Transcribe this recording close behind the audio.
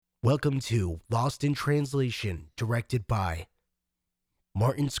Welcome to Lost in Translation, directed by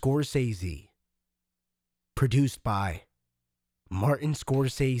Martin Scorsese. Produced by Martin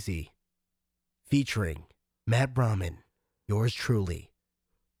Scorsese. Featuring Matt Brahman, yours truly,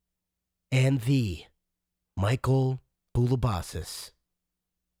 and the Michael Boulabassis.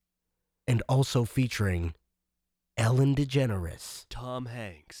 And also featuring Ellen DeGeneres, Tom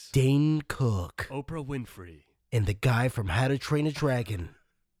Hanks, Dane Cook, Oprah Winfrey, and the guy from How to Train a Dragon,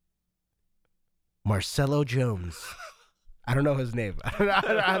 Marcelo Jones. I don't know his name.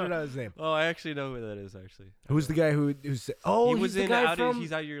 I don't know his name. Oh, I actually know who that is. Actually, Who's the guy who's? Oh, he he's was the in guy out. from.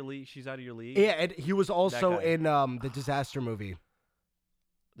 He's out of your league. She's out of your league. Yeah, and he was also guy. in the disaster movie.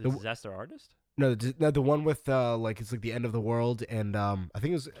 The disaster artist. No, the one with like it's like the end of the world, and I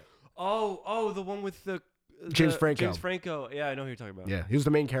think it was Oh, the one with the James Franco. James Franco. Yeah, I know who you're talking about. Yeah, he was the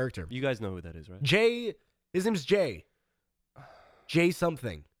main character. You guys know who that is, right? Jay, his name's Jay. Jay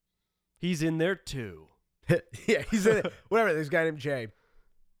something. He's in there too. Yeah, he's in it. Whatever. This guy named Jay.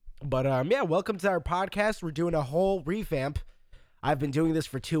 But yeah, welcome to our podcast. We're doing a whole revamp. I've been doing this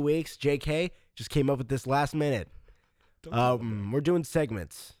for 2 weeks. JK just came up with this last minute. We're doing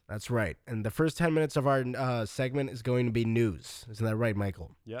segments. That's right. And the first 10 minutes of our segment is going to be news. Isn't that right,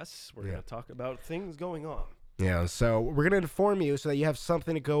 Michael? Yes, we're gonna talk about things going on. Yeah. So we're gonna inform you so that you have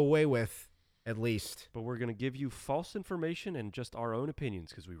something to go away with, at least. But we're gonna give you false information and just our own opinions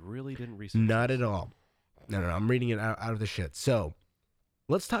because we really didn't research. Not this. at all. No. I'm reading it out of the shit. So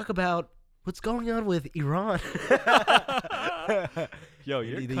let's talk about what's going on with Iran. Yo,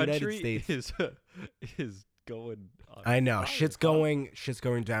 your The United country States. is going. I know. fire, Shit's huh?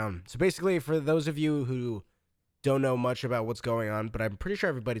 going down. So basically, for those of you who don't know much about what's going on, but I'm pretty sure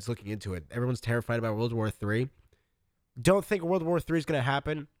everybody's looking into it. Everyone's terrified about World War III. Don't think World War III is going to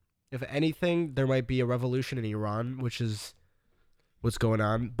happen. If anything, there might be a revolution in Iran, which is what's going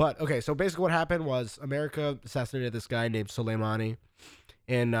on. But, okay, so basically what happened was America assassinated this guy named Soleimani,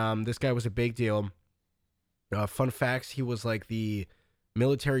 and this guy was a big deal. Fun facts, he was like the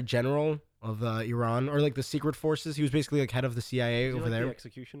military general of Iran, or like the secret forces. He was basically like head of the CIA Is he over like there. the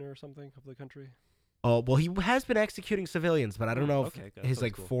executioner or something of the country? Oh, well, he has been executing civilians, but I don't know if Okay, good. his That's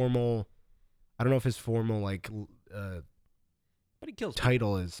like cool. formal, I don't know if his formal like But he kills people.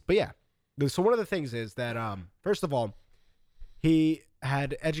 title is. But yeah, so one of the things is that first of all, he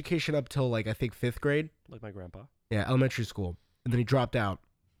had education up till like I think 5th grade. Like my grandpa. Yeah, elementary school, and then he dropped out,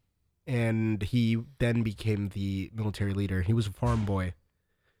 and he then became the military leader. He was a farm boy,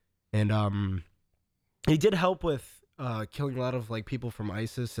 and he did help with killing a lot of like people from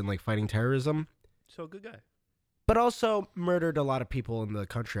ISIS and like fighting terrorism, So good guy. but also murdered a lot of people in the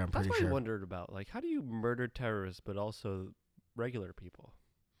country. I'm That's pretty what sure. I wondered about. Like, how do you murder terrorists but also regular people?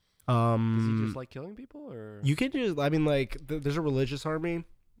 Does he just like killing people, or You can just, I mean, like, there's a religious army,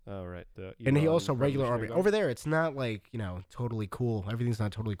 Oh, right. The and he Iran also regular army. Revolutionary Guard? Over there, it's not like, totally cool. Everything's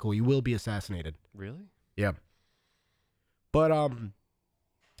not totally cool. You will be assassinated. Really? Yeah. But,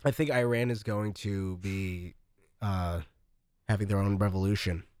 I think Iran is going to be, having their own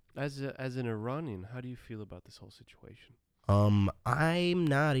revolution. As an Iranian, how do you feel about this whole situation? I'm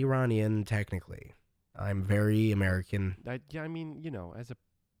not Iranian, technically. I'm very American. I mean,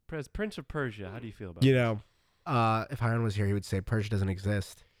 as Prince of Persia, how do you feel about You this? know, if Hiron was here, he would say Persia doesn't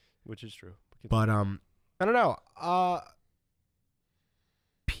exist. Which is true. But I don't know.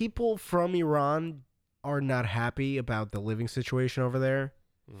 People from Iran are not happy about the living situation over there.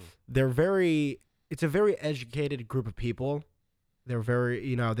 Mm. It's a very educated group of people. They're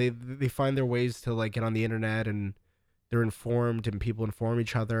very, they find their ways to like get on the internet, and they're informed, and people inform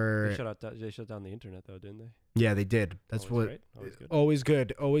each other. They shut down the internet, though, didn't they? Yeah, they did. That's Always what. right? Always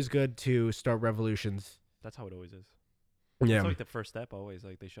good. Always good to start revolutions. That's how it always is. Yeah. It's like the first step always.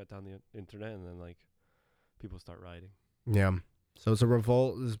 Like, they shut down the internet, and then, like, people start rioting. Yeah. So it's a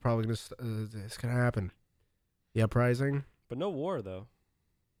revolt. This is probably it's gonna happen. The uprising. But no war, though.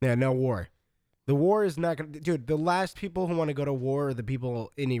 Yeah, no war. The war is not gonna, dude. The last people who want to go to war are the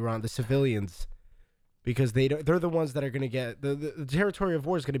people in Iran, the civilians, because they're the ones that are gonna get the territory of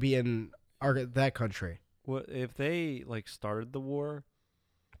war is gonna be in that country. What if they, like, started the war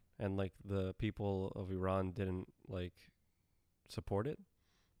and, like, the people of Iran didn't, like, support it?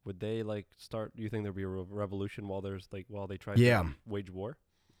 Would they, like, start? Do you think there'd be a revolution while they try Yeah. to wage war?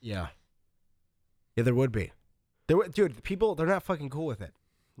 Yeah. Yeah, there would be. Dude, people, they're not fucking cool with it.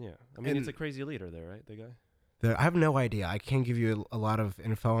 Yeah. I mean, it's And- a crazy leader there, right? The guy. I have no idea. I can't give you a lot of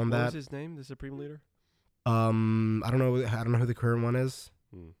info on What that. was his name? The supreme leader? I don't know. I don't know who the current one is.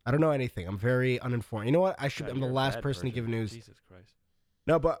 I don't know anything. I'm very uninformed. You know what? I'm the you're a last bad person to Persian. give news. Jesus Christ.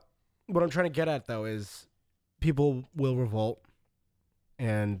 No, but what I'm trying to get at though is people will revolt,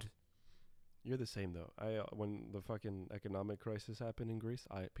 And You're the same though. When the fucking economic crisis happened in Greece,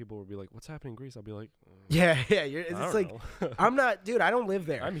 people would be like, "What's happening in Greece?" I'll be like, yeah, I it's don't like know." I'm not, dude. I don't live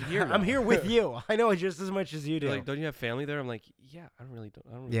there. I'm here I'm now. here with you. I know it just as much as you do. They're like, "Don't you have family there?" I'm like, "Yeah, I don't really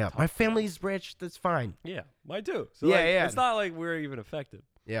Yeah, talk my to them." family's rich. That's fine. Yeah, mine too. So Yeah, like, yeah. it's not like we're even affected.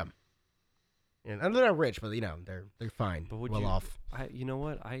 Yeah, and they're not rich, but they're fine. But would well you- off. You know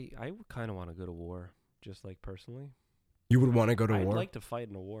what? I kind of want to go to war, just like personally. You would want to go to I'd war. like to fight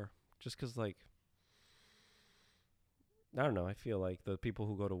in a war, just because like. I don't know. I feel like the people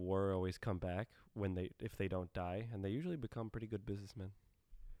who go to war always come back if they don't die, and they usually become pretty good businessmen.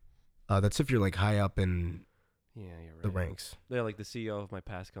 That's if you're like high up in Yeah, you're right. the ranks. Yeah, like the CEO of my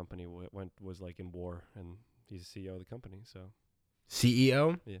past company was like in war, and he's the CEO of the company. So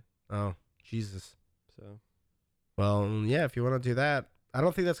CEO. Yeah. Oh Jesus. so Well, yeah. If you want to do that, I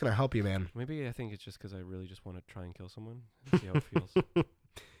don't think that's gonna help you, man. maybe I think it's just because I really just want to try and kill someone and see how it feels.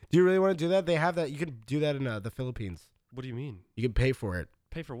 Do you really want to do that? They have that. You can do that in the Philippines. What do you mean? You can pay for it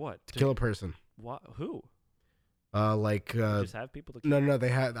Pay for what? to kill a person. What? Who? Like You just have people to kill? no, they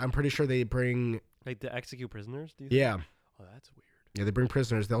have. I'm pretty sure they bring. Like to execute prisoners? Do you think? Yeah, Oh, that's weird. yeah, they bring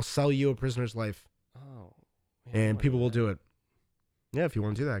prisoners. They'll sell you a prisoner's life, Oh. Man, I and wanna people will that. do it. Yeah, if you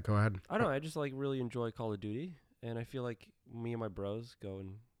want to do that, go ahead. I don't know. I just like really enjoy Call of Duty, and I feel like me and my bros go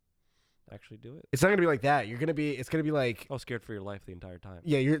and actually do it. It's not gonna be like that. It's gonna be like, I was scared for your life the entire time.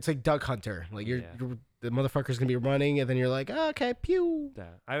 yeah, it's like Duck Hunter. Like Yeah. the motherfucker's gonna be running, and then you're like, oh, okay, pew. Yeah,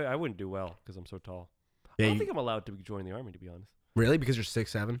 I wouldn't do well because I'm so tall. Yeah, I don't think I'm allowed to join the army, to be honest. really? Because you're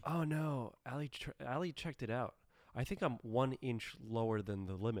 6'7"? Oh no, Ali checked it out. I think I'm 1 inch lower than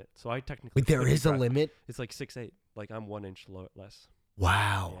the limit, so I technically. Wait, there could be is a drafted. limit. It's like 6'8". Like I'm 1 inch less.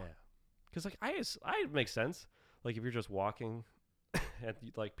 Wow. Yeah, because like I it makes sense. Like if you're just walking, and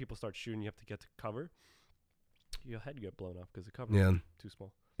like people start shooting, you have to get to cover. Your head get blown up because the cover Yeah, is too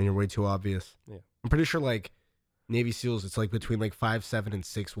small. and you're way too obvious. Yeah. I'm pretty sure like Navy SEALs, it's like between like 5'7" and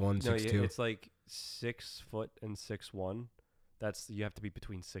 6'1", No, 6'2". it's like 6 foot and 6'1". You have to be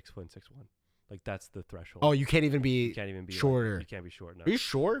between 6 foot and 6'1". Like that's the threshold. Oh, you can't even you be can't even be shorter. you can't be short. No. Are you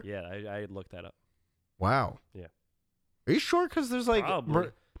sure? Yeah, I looked that up. Wow. Yeah. Are you sure? Because there's like Probably.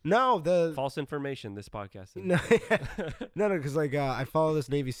 no the False information. This podcast. Is. no because like I follow this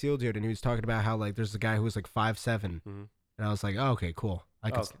Navy SEAL dude and he was talking about how like there's a guy who was like 5'7", Mhm. and I was like, oh, okay, cool. I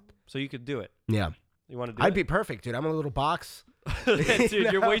could Okay. So you could do it. yeah. You want to do I'd it? be perfect, dude. I'm in a little box. Dude, You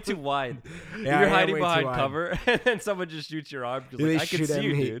you're know? way too wide. Yeah, I You're am hiding way too behind wide. cover, and then someone just shoots your arm. 'Cause, They like, I can shoot see at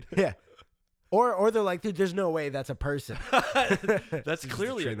you, me. dude. Yeah. Or they're like, dude, there's no way that's a person. That's Just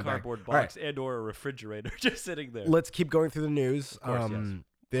clearly tree a in the back. cardboard All right. box and or a refrigerator just sitting there. Let's keep going through the news. Of course, yes.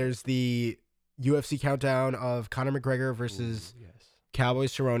 There's the UFC countdown of Conor McGregor versus Ooh, yes. Cowboy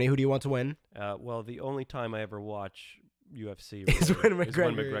Cerrone. Who do you want to win? Well, the only time I ever watch UFC Is really when is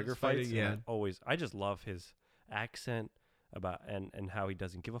McGregor is fights. fighting, and yeah. I just love his accent about and how he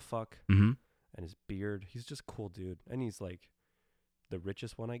doesn't give a fuck, Mm-hmm. and his beard. He's just a cool dude, and he's like the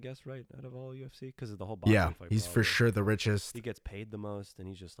richest one, I guess, right, out of all UFC because of the whole boxing Yeah, fight. he's for probably. sure the richest. He gets paid the most, and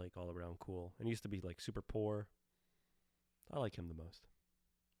he's just like all around cool. And he used to be like super poor. I like him the most.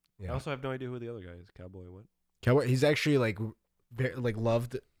 I Yeah. also have no idea who the other guy is. Cowboy what? Cowboy. He's actually like very, like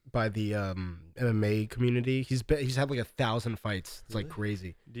loved by the MMA community. He's had like 1,000 fights. It's like Really?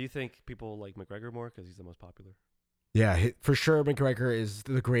 crazy. Do you think people like McGregor more because he's the most popular? Yeah, for sure. McGregor is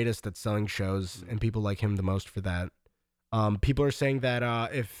the greatest at selling shows, Mhm. and people like him the most for that. People are saying that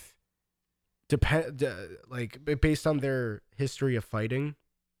if based on their history of fighting,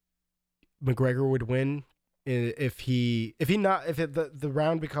 McGregor would win if the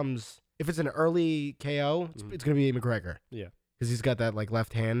round becomes, if it's an early KO, Mhm. it's gonna be McGregor. Yeah. Because he's got that like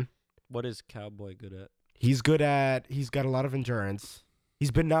left hand. What is Cowboy good at? He's got a lot of endurance.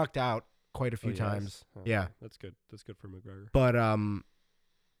 He's been knocked out quite a few Oh, he has? times. Oh, Yeah. That's good. That's good for McGregor. But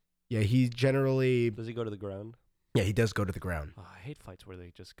yeah, he generally Does he go to the ground? he does go to the ground. Oh, I hate fights where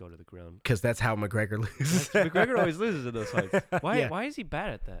they just go to the ground. Because that's how McGregor loses. McGregor always loses in those fights. Why? Yeah. Why is he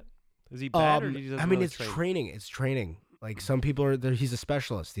bad at that? Is he bad or he doesn't I mean, really it's train? training. It's training. Like some people are there. He's a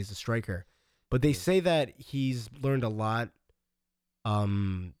specialist. He's a striker, but they say that he's learned a lot.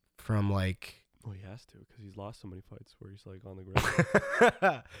 From like. Well, he has to because he's lost so many fights where he's like on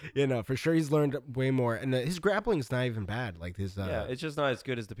the ground. For sure he's learned way more, and his grappling is not even bad. Like his. Yeah, it's just not as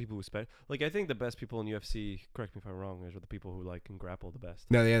good as the people who spend. Like I think the best people in UFC, correct me if I'm wrong, are the people who like can grapple the best.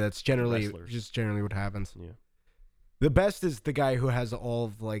 No, yeah, that's Wrestlers. just generally what happens. Yeah. The best is the guy who has all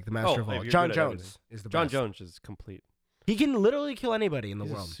of like the master of if all. you're John good at Jones everything. is the John best. Jones is complete. He can literally kill anybody in the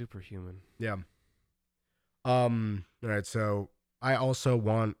He's a world. superhuman. Yeah. All right, so I also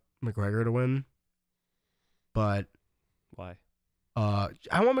want McGregor to win, but Why? I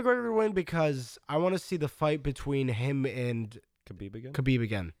want McGregor to win because I want to see the fight between him and Khabib again. Khabib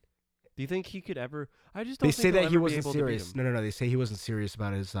again. Do you think he could ever? I just don't. They think say he'll that he ever be wasn't able to beat serious. him. No. They say he wasn't serious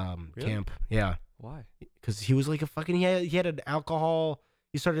about his Really? camp. Yeah, Why? because he was like a fucking. He had an alcohol.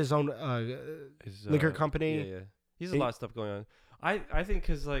 He started his own His, liquor company. Yeah. He has a lot of stuff going on. I think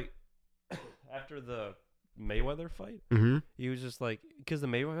because like after the Mayweather fight, Mm-hmm. he was just like because the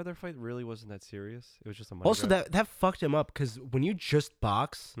Mayweather fight really wasn't that serious. It was just a money Also, grab. that fucked him up because when you just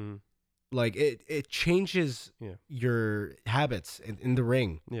box, Mhm. like it changes Yeah. your habits in the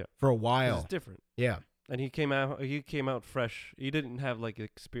ring. Yeah. For a 'Cause while. it's different. Yeah. And he came out fresh. He didn't have like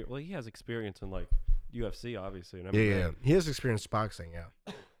experience. Well, he has experience in like UFC, obviously. And MMA. He has experience boxing.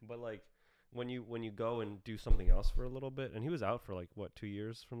 Yeah. But like when you go and do something else for a little bit, and he was out for like what 2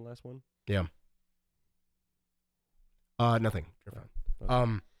 years from the last one. Nothing. You're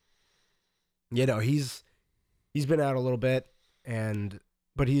fine. Okay. He's been out a little bit,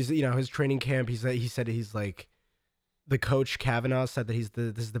 but he's his training camp. He said he's like, the coach Kavanaugh said that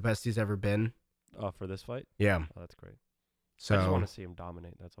this is the best he's ever been. Oh, for this fight? Yeah. Oh, that's great. So I just want to see him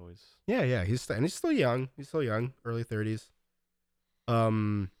dominate. That's always. yeah. He's still young. He's still young, early 30s.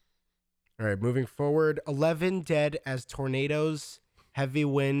 All right, moving forward. 11 dead as tornadoes, heavy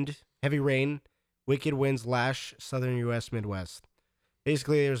rain, wicked winds lash southern U.S. Midwest.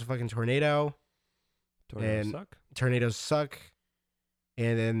 Basically, there's a fucking tornado. Tornadoes And- suck. Tornadoes suck.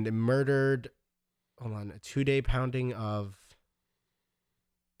 And then they murdered, a 2-day pounding of,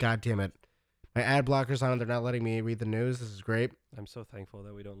 God damn it. My ad blocker's on. They're not letting me read the news. This is great. I'm so thankful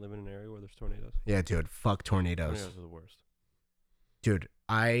that we don't live in an area where there's tornadoes. Yeah, dude. Fuck tornadoes. Tornadoes are the worst. Dude,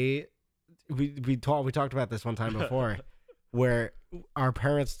 we talked about this one time before where our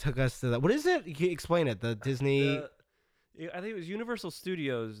parents took us to what is it? Can you explain it? The Disney. I think it was Universal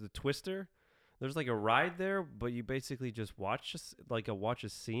Studios, the Twister. There's like a ride there, but you basically just watch a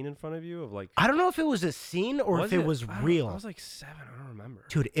scene in front of you of like. I don't know if it was a scene or if it was real. I was like 7. I don't remember.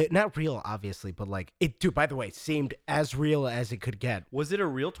 Dude, not real, obviously, but like it. Dude, by the way, seemed as real as it could get. Was it a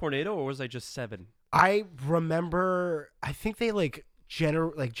real tornado or was I just 7? I remember. I think they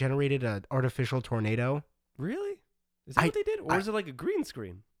generated an artificial tornado. Really? Is that what they did, or was it like a green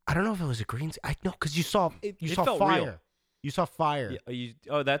screen? I don't know if it was a green. I know because you saw felt fire. real. You saw fire.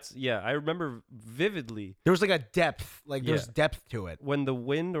 Yeah, I remember vividly There was like a depth. Like there's Yeah. depth to it. when the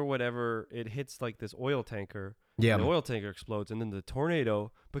wind or whatever it hits like this oil tanker. Yeah. The oil tanker explodes, and then the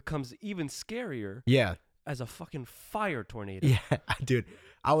tornado becomes even scarier Yeah. as a fucking fire tornado. Yeah, dude.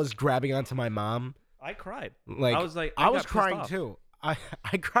 I was grabbing onto my mom. I cried. Like I was like, I was got pissed crying off. too. I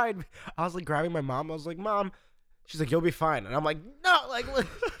cried. I was like grabbing my mom. I was like, Mom. She's like, you'll be fine. And I'm like, no. Like,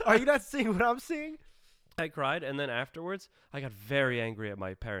 are you not seeing what I'm seeing? I cried, and then afterwards, I got very angry at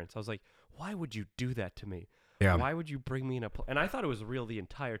my parents. I was like, why would you do that to me? Yeah. Why would you bring me in and I thought it was real the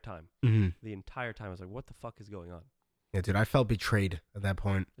entire time. Mm-hmm. The entire time. I was like, what the fuck is going on? Yeah, dude. I felt betrayed at that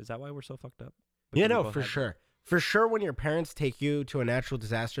point. Is that why we're so fucked up? Yeah, Because we no, both for had- sure. For sure, when your parents take you to a natural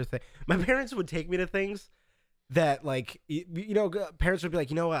disaster thing, my parents would take me to things that, like, parents would be like,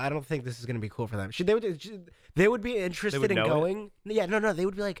 you know what, I don't think this is gonna be cool for them. They would be interested in know it? going. Yeah, no, they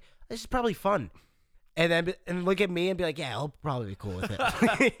would be like, this is probably fun, and look at me and be like, yeah, I'll probably be cool with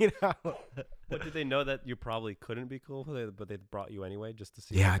it. You know? What, did they know that you probably couldn't be cool with it, but they brought you anyway just to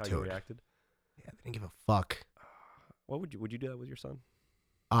see Yeah, how you dude. reacted? Yeah, they didn't give a fuck. What would you do that with your son?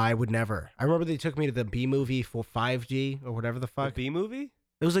 I would never. I remember they took me to the B movie for 5G or whatever the The fuck. B movie?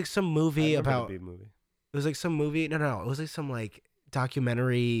 It was like some movie I remember about. the B movie. It was like some movie. No. It was like some like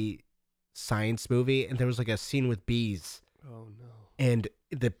documentary science movie, and there was like a scene with bees, Oh no. and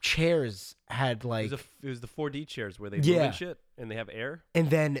the chairs had like, It was the 4D chairs where they move Yeah. and shit, and they have air. and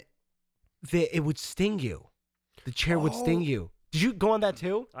then it would sting you. The chair would sting Oh. you. Did you go on that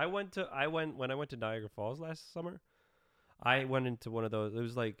too? When I went to Niagara Falls last summer. I went into one of those. It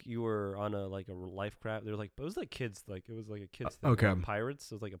was like you were on a life craft. There was it was like kids. Like it was like a kids thing. Okay. They were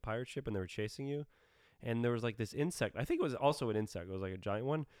pirates. It was like a pirate ship, and they were chasing you. And there was like this insect. I think it was also an insect. It was like a giant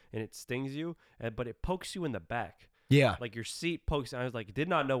one, and it stings you, but it pokes you in the back. Yeah. Like your seat pokes. I was like, did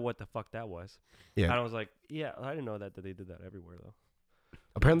not know what the fuck that was. Yeah. And I was like, yeah, I didn't know that they did that everywhere though.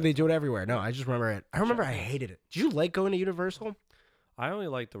 Apparently they do it everywhere. No, I just remember it. I remember I hated it. Did you like going to Universal? I only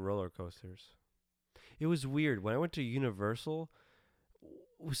liked the roller coasters. It was weird when I went to Universal.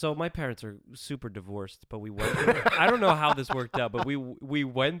 So my parents are super divorced, but we went there. I don't know how this worked out, but we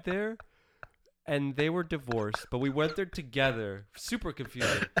went there, and they were divorced, but we went there together. Super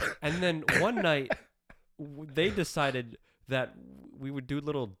confusing. And then one night, they decided that we would do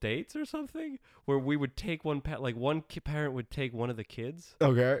little dates or something where we would take one parent would take one of the kids.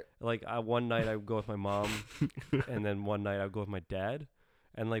 Okay. Like one night I would go with my mom, and then one night I would go with my dad,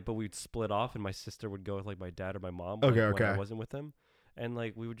 and like but we'd split off, and my sister would go with like my dad or my mom. Like, Okay, when I okay. wasn't with them, and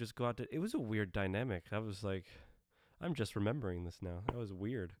like we would just go out to. It was a weird dynamic. I was like, I'm just remembering this now. That was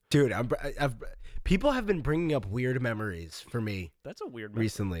weird. Dude, people have been bringing up weird memories for me That's a weird memory.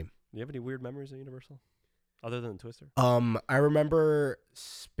 recently. Do you have any weird memories at Universal, other than Twister? I remember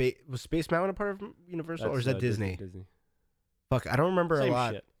was Space Mountain a part of Universal, or is that Disney? Disney. Fuck, I don't remember Same a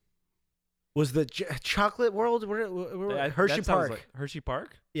lot. shit. Was the Chocolate World? Hershey That sounds Park? like Hershey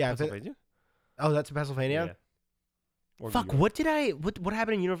Park. Yeah. Pennsylvania? Oh, that's in Pennsylvania. Yeah. Or New Fuck, York. what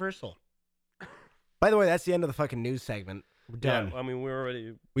happened in Universal? By the way, that's the end of the fucking news segment. We're done. Yeah, I mean,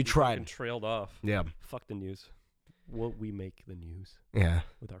 we We tried. fucking trailed off. Yeah. Fuck the news. What we make the news Yeah.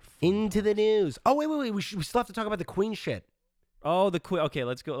 with our Into the news. Oh, wait. We still have to talk about the Queen shit. Oh, the Queen. Okay,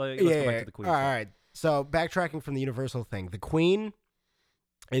 let's go. Let's go back to the Queen. All shit. right. So, backtracking from the Universal thing. The Queen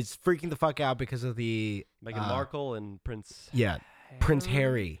is freaking the fuck out because of the... Meghan Markle and Prince. Yeah. Prince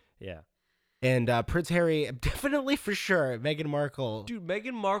Harry. Yeah. And Prince Harry, definitely for sure, Meghan Markle. Dude,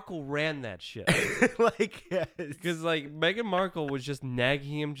 Meghan Markle ran that shit. Like, yes. Because, like, Meghan Markle was just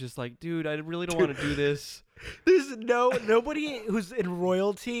nagging him, just like, dude, I really don't want to do this. There's nobody who's in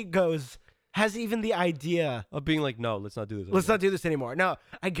royalty has even the idea. Of being like, no, let's not do this. Let's not do this anymore. No,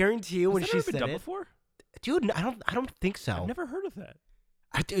 I guarantee you when Has she that ever been said done it, before? dude, I don't think so. I've never heard of that.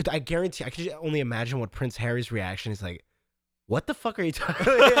 Dude, I guarantee. I can just only imagine what Prince Harry's reaction is like. What the fuck are you talking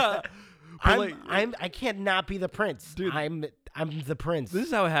about? I can't not be the prince. Dude. I'm the prince. This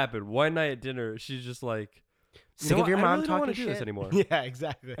is how it happened. One night at dinner, she's just like, Sick of your I mom really don't talking want to do shit this anymore. Yeah,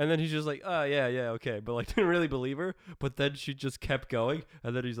 exactly. And then he's just like, oh, yeah, okay. But, like, didn't really believe her. But then she just kept going.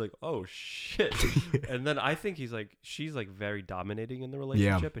 And then he's like, oh, shit. And then I think she's, like, very dominating in the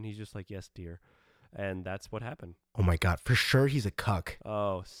relationship. And he's just like, yes, dear. And that's what happened. Oh, my God. For sure he's a cuck.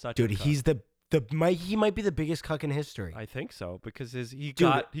 Oh, such Dude, a cuck. he's he might be the biggest cuck in history. I think so. Because he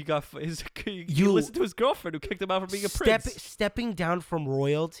Dude, listened to his girlfriend who kicked him out for being a prince. Stepping down from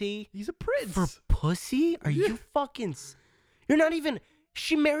royalty He's a prince. for pussy? Are you fucking... You're not even...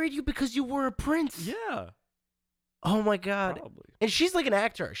 She married you because you were a prince. Yeah. Oh, my God. Probably. And she's like an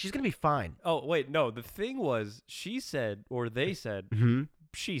actor. She's going to be fine. Oh, wait, no. The thing was, she said, or they said, Mm-hmm.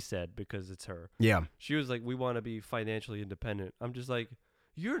 she said, because it's her. Yeah. She was like, we want to be financially independent. I'm just like,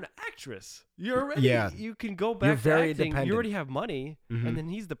 you're an actress. You're already, you can go back You're very to acting. independent. You already have money. Mhm. And then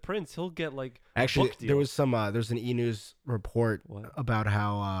he's the prince. He'll get like Actually, a book deal. there was there's an E! News report What? about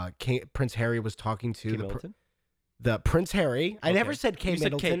how Prince Harry was talking to Kate Middleton? the Prince Harry. I never Okay. said Kate You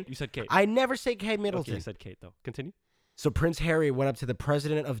Middleton. said Kate. You said Kate. I never say Kate Middleton. Okay, you said Kate, though. Continue. So Prince Harry went up to the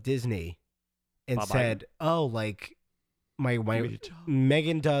president of Disney and Bob said, "Oh, like my Give me the job."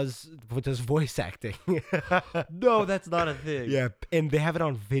 Megan does voice acting." No, that's not a thing. Yeah, and they have it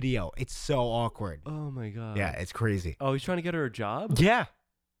on video. It's so awkward. Oh, my God. Yeah, it's crazy. Oh, he's trying to get her a job? Yeah.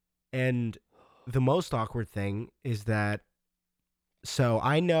 And the most awkward thing is that, so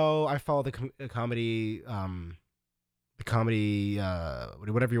I follow the comedy,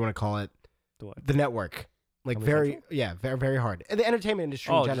 whatever you want to call it, the network. Like Comedy Central? very, very hard. And the entertainment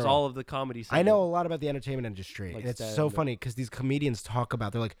industry Oh, in just general. all of the comedy I know a segment. lot about the entertainment industry. Like and it's so stand-up. funny because these comedians talk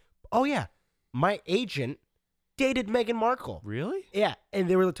about, they're like, oh yeah, my agent dated Meghan Markle. Really? Yeah. And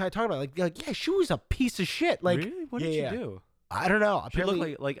they were talking about like, yeah, she was a piece of shit. Like, really? What yeah, did yeah. she do? I don't know. She Apparently,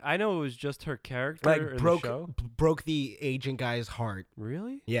 looked like I know it was just her character like in broke the show. broke the agent guy's heart.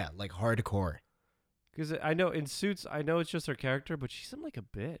 Really? Yeah, like hardcore. Because I know in Suits, I know it's just her character, but she seemed like a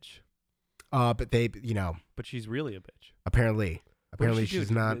bitch. But they, But she's really a bitch. apparently What did she she's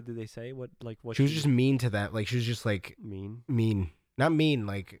do? not. Did they say what She was just mean to that. Like she was just like mean? not mean.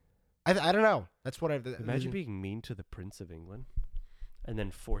 Like I don't know. That's what I've. Imagine being mean to the Prince of England, and then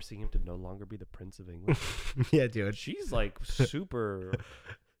forcing him to no longer be the Prince of England. Yeah, dude. She's like super.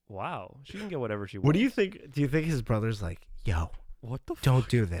 Wow, she can get whatever she wants. What do you think? Do you think his brother's like, yo, What the? don't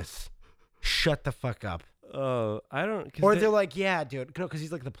do this. Shut the fuck up. I don't. Or they're like, yeah, dude. No, because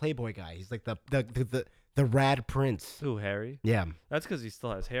he's like the Playboy guy. He's like the rad prince. Who, Harry? Yeah. That's because he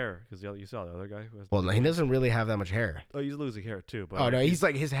still has hair. Because you saw the other guy who has. Well, he doesn't really have that much hair. Oh, he's losing hair too. But Oh no, he's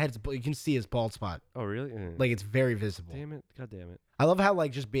like his head's. You can see his bald spot. Oh really? Like it's very visible. Damn it! God damn it! I love how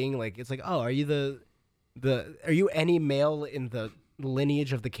like just being like it's like, oh, are you are you any male in the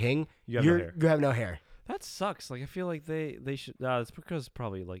lineage of the king? You have no hair. You have no hair. That sucks. Like I feel like they should. It's because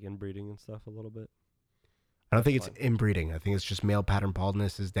probably like inbreeding and stuff a little bit. I don't think it's Fine. inbreeding. I think it's just male pattern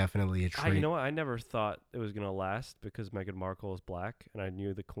baldness is definitely a trait. You know what? I never thought it was gonna last because Meghan Markle is black, and I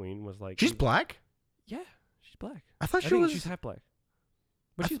knew the Queen was like. She's black? Yeah, she's black. I thought I she think was. she's half black.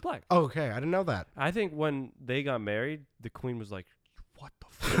 but she's black. Oh, okay, I didn't know that. I think when they got married, the queen was like, "What the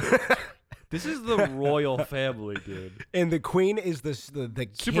fuck? This is the royal family, dude." And the queen is the Super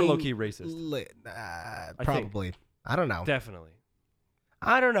king- low-key racist. Probably. I don't know. Definitely.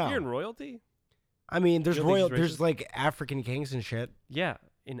 I don't know. You're in royalty? I mean, there's You don't think she's there's racist? like African kings and shit. Yeah,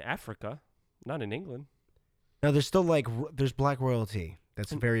 in Africa, not in England. No, there's still like there's black royalty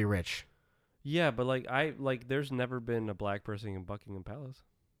that's And- very rich. Yeah, but there's never been a black person in Buckingham Palace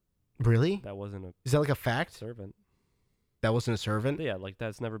Really? that wasn't a Is that like a fact? servant. That wasn't a servant? Yeah, like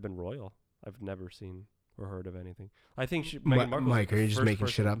that's never been royal. I've never seen or heard of anything. I think Mi- Meghan Markle. Mike, are you just making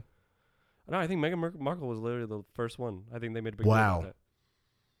shit up? No, I think Meghan Markle was literally the first one. I think they made a big Wow. deal about that.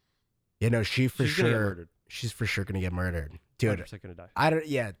 Yeah, no, she's She's gonna get murdered. She's for sure gonna get murdered, dude. 100% gonna die. I don't.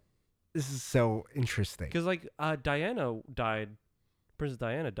 Yeah, this is so interesting. Because Diana died, Princess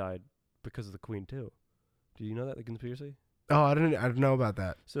Diana died because of the Queen too. Do you know that, the conspiracy? Oh, I didn't know about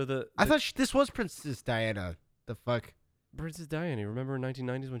that. So I thought this was Princess Diana. The fuck? Princess Diana. You remember in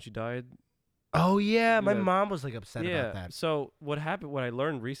 1990s when she died? Oh yeah, my Yeah. mom was like upset Yeah. about that. So what happened? What I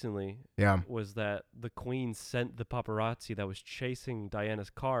learned recently Yeah. was that the Queen sent the paparazzi that was chasing Diana's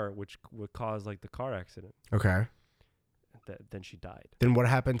car, which would cause like the car accident. Okay. Then she died. Then what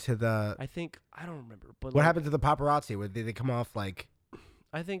happened to the? I don't remember, but What like, happened to the paparazzi? Would they come off like?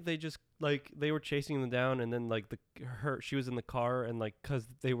 I think they just like they were chasing them down, and then like she was in the car, and like because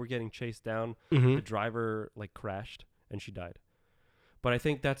they were getting chased down, Mhm. the driver like crashed and she died. But I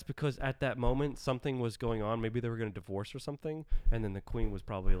think that's because at that moment something was going on. Maybe they were going to divorce or something, and then the Queen was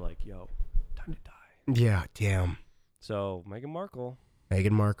probably like, "Yo, time to die." Yeah. Damn. So Meghan Markle,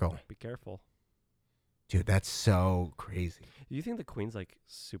 Meghan Markle. be careful. Dude, that's so crazy. Do you think the Queen's like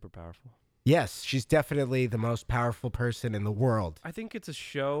super powerful? Yes, she's definitely the most powerful person in the world. I think it's a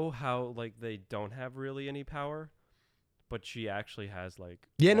show how like they don't have really any power, but she actually has like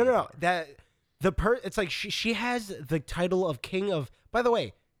Yeah, no, all the no, no. power. It's like she has the title of king of. By the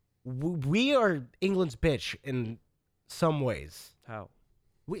way, we are England's bitch in some ways. How?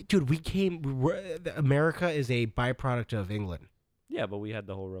 America is a byproduct of England. Yeah, but we had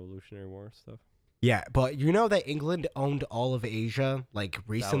the whole Revolutionary War stuff. Yeah, but you know that England owned all of Asia like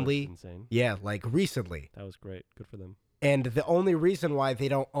recently. That was insane. Yeah, like recently. That was great. Good for them. And the only reason why they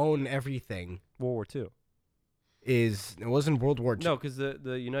don't own everything World War II. is it wasn't World War II. No, because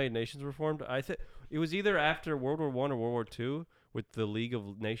the United Nations were formed. I think it was either after World War I or World War II with the League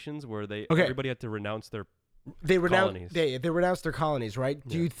of Nations, where everybody had to renounce their. They renounced colonies. they renounced their colonies, right?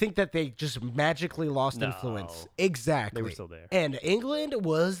 Do Yeah. you think that they just magically lost influence? No. Exactly. They were still there. And England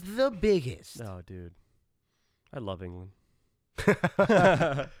was the biggest. No, dude. I love England.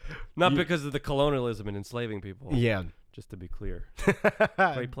 Not because of the colonialism and enslaving people. Yeah. Just to be clear.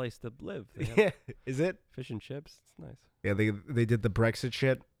 Great place to live. They have Yeah. Is it? fish and chips. It's nice. Yeah, they did the Brexit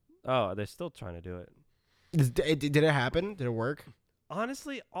shit. Oh, they're still trying to do it. Did it happen? Did it work?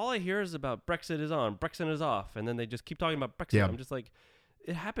 Honestly, all I hear is about Brexit is on, Brexit is off, and then they just keep talking about Brexit. Yeah. I'm just like,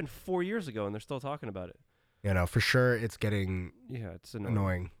 it happened 4 years ago, and they're still talking about it. You know, for sure it's getting Yeah, it's annoying.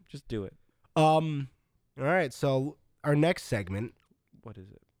 annoying. Just do it. All right, so our next segment, What is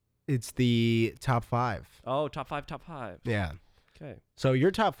it? it's the top 5. Oh, top five. Yeah. Okay. So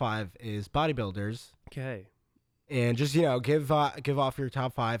your top 5 is bodybuilders. Okay. And just, give off your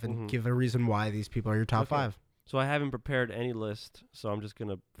top 5 and Mhm. give a reason why these people are your top Okay. 5. So I haven't prepared any list, so I'm just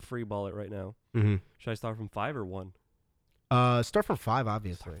gonna free ball it right now. Mm-hmm. Should I start from 5 or 1? Start from 5,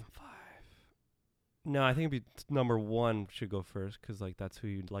 obviously. Start from 5. No, I think it'd be number 1 should go first, because like that's who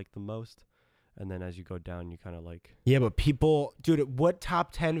you like the most, and then as you go down, you kind of like. Yeah, but people, dude, what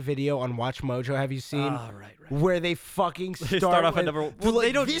top 10 video on Watch Mojo have you seen Ah, right. where they fucking They start off at with- number 1. they're Well, they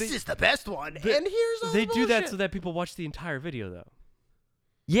like, don't. this they, is the best one, they- and here's all they the do that bullshit. so that people watch the entire video, though.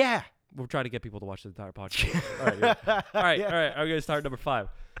 Yeah. We'll try to get people to watch the entire podcast. All right, yeah. all right, Yeah. all right. I'm gonna start number 5.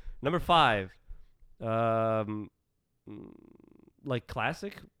 Number 5, like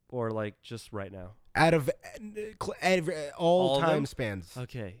classic or like just right now. Out of all of time them? spans.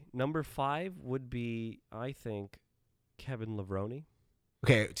 Okay, number 5 would be, I think, Kevin Levrone.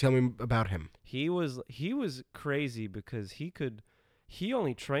 Okay, tell me about him. He was crazy because he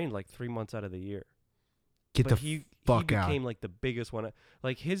only trained like 3 months out of the year. Get But the he fuck out. became like the biggest one.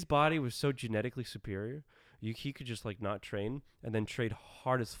 Like his body was so genetically superior. He could just like not train and then trade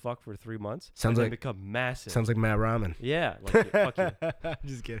hard as fuck for 3 months. Sounds and then like- become massive. Sounds like Matt Rahman. Yeah, like fuck you.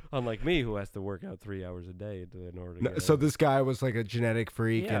 Just kidding. Unlike me, who has to work out 3 hours a day in order to No, get so in. this guy was like a genetic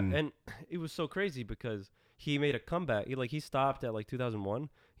freak, Yeah, and and it was so crazy because he made a comeback. He stopped at like 2001.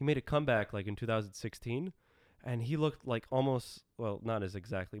 He made a comeback like in 2016, and he looked like almost, well, not as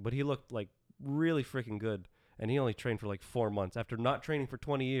exactly, but he looked like really freaking good. and he only trained for like 4 months after not training for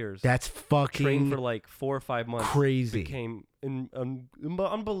 20 years. That's fucking trained for like 4 or 5 months. crazy. Became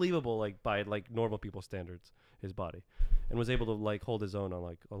unbelievable, like by like normal people standards, his body, and was able to like hold his own on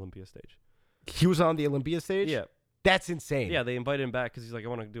like Olympia stage. He was on the Olympia stage? Yeah, That's insane. yeah. They invited him back because he's like, I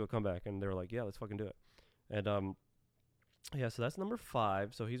want to do a comeback, and they were like, yeah, let's fucking do it. And yeah. So that's number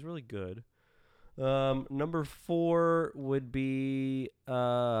 5. So he's really good. Number 4 would be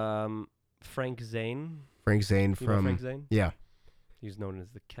Frank Zane. Frank Zane You know from Frank Zane? Yeah. He's known as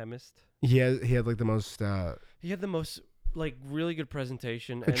the chemist. He had like the most He had the most like really good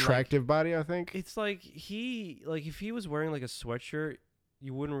presentation. And, attractive body, I think. it's like if he was wearing like a sweatshirt,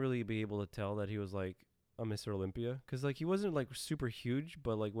 you wouldn't really be able to tell that he was like a Mr. Olympia, because like he wasn't like super huge,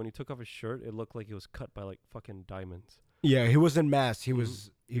 but like when he took off his shirt, it looked like he was cut by like fucking diamonds. Yeah, he wasn't masked. He Mhm.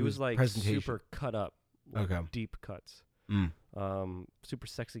 was He was like presentation. super cut up, like Okay. deep cuts. Mm. Super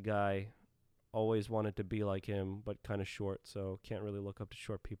sexy guy. Always wanted to be like him, but kind of short, so can't really look up to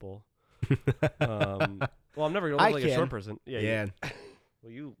short people. Well, I'm never gonna I look like a can. short person. Yeah. Yeah.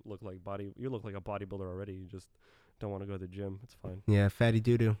 Well, you look like a bodybuilder already. You just don't want to go to the gym. It's fine. Yeah, fatty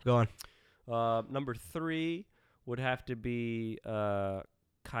doo doo. Go on. Number 3 would have to be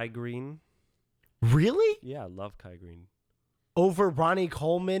Kai Green. Really? Yeah, I love Kai Green. Over Ronnie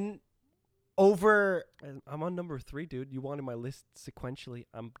Coleman? Over And I'm on number 3, dude. You wanted my list sequentially.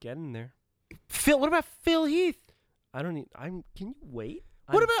 I'm getting there. Phil? What about Phil Heath? I don't need. Can you wait?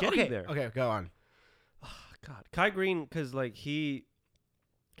 What I'm about getting okay? there? Okay, go on. God, Kai Green, because like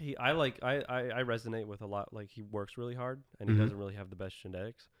I resonate with a lot. Like he works really hard, and he Mhm. doesn't really have the best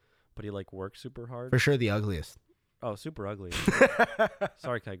genetics, but he like works super hard. For sure, the ugliest. Oh, super ugly.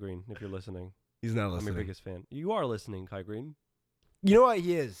 Sorry, Kai Green, if you're listening. He's not I'm listening. your biggest fan. You are listening, Kai Green. You know what?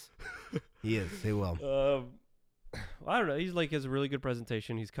 He is. He is. He will. I don't know. He's like has a really good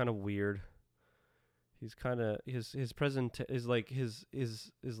presentation. He's kind of weird. He's kind of his present is like his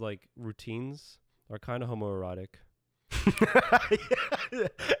like routines are kind of homoerotic.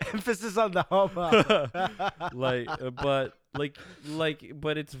 Emphasis on the homo.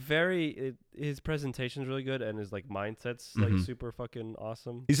 But it's his presentation's really good, and his like mindset's like Mhm. super fucking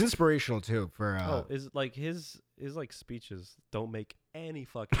awesome. He's inspirational too. For Is like his like speeches don't make any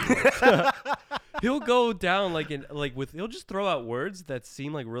fucking sense. He'll go down he'll just throw out words that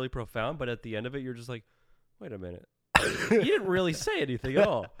seem like really profound, but at the end of it you're just like, wait a minute. You didn't really say anything at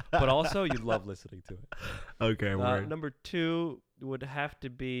all. But also you love listening to it. okay, word. Number 2 would have to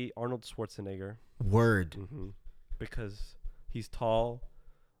be Arnold Schwarzenegger. Word. Mm-hmm. Because he's tall.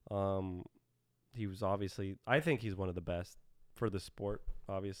 He was obviously, I think he's one of the best for the sport,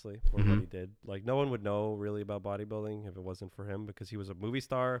 obviously, for what Mhm. he did. Like, no one would know really about bodybuilding if it wasn't for him, because he was a movie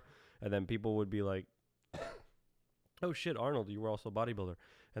star, and then people would be like, oh shit, Arnold, you were also a bodybuilder.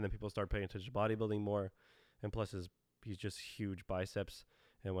 And then people start paying attention to bodybuilding more. And plus he's just huge biceps.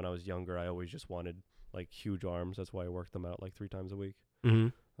 And when I was younger, I always just wanted like huge arms. That's why I worked them out like 3 times a week.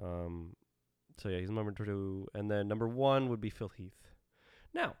 Mm-hmm. So yeah, he's number 2, and then number 1 would be Phil Heath.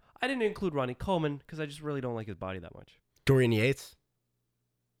 Now, I didn't include Ronnie Coleman because I just really don't like his body that much. Dorian Yates.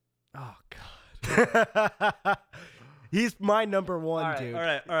 Oh God. He's my number one, All right, dude. all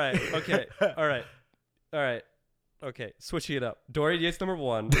right, okay, all right, okay. Switching it up. Dorian Yates number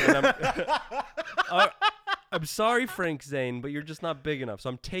 1. And I'm sorry, Frank Zane, but you're just not big enough. So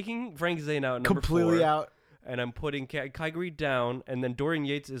I'm taking Frank Zane out at number Completely 4, out. and I'm putting Kai Green down, and then Dorian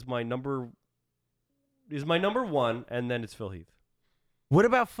Yates is my number 1, and then it's Phil Heath. What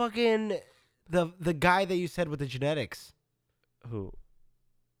about fucking the guy that you said with the genetics? Who?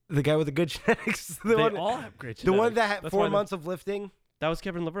 The guy with the good genetics. They all have great genetics. The one that had That's 4 why months of lifting. That was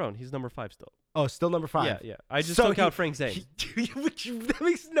Kevin LeBron. He's number 5 still. Oh, still number 5. Yeah, yeah. I just So took out Frank Zane. That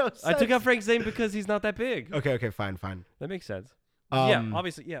makes no sense. I took out Frank Zane because he's not that big. Okay, fine. That makes sense. Um, Yeah,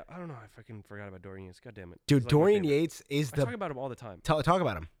 obviously. Yeah, I don't know. I fucking forgot about Dorian Yates. God damn it. Dude, He's like my Dorian favorite. Yates is I the talk about him all the time. talk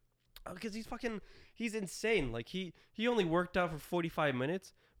about him. Because he's insane. Like he only worked out for 45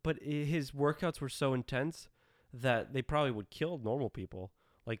 minutes, but his workouts were so intense that they probably would kill normal people.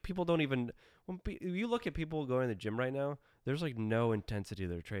 Like people don't even you look at people going to the gym right now, there's like no intensity to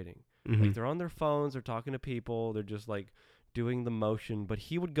their training. Mm-hmm. Like they're on their phones, they're talking to people, they're just like doing the motion, but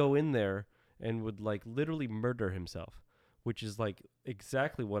he would go in there and would like literally murder himself, which is like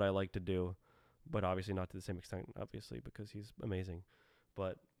exactly what I like to do, but obviously not to the same extent, obviously, because he's amazing.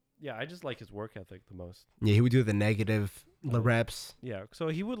 But yeah, I just like his work ethic the most. Yeah, he would do the negative reps. Yeah, so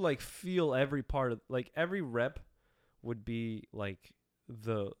he would like feel every part of, like every rep would be like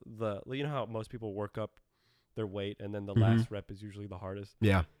the you know how most people work up their weight and then the last rep is usually the hardest.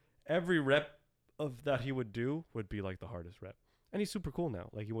 Yeah. Every rep of that he would do would be like the hardest rep. and he's super cool now.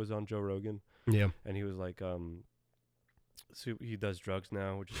 Like he was on Joe Rogan, Yeah. and he was like, he does drugs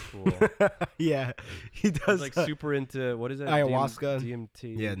now, which is cool. Yeah. He He's does like super into what is it? ayahuasca.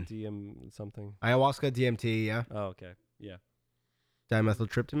 DMT, Yeah. DM something. ayahuasca, DMT, yeah. Oh, okay, yeah,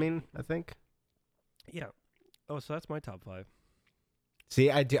 Dimethyltryptamine, I think. yeah. Oh, so that's my top 5. See,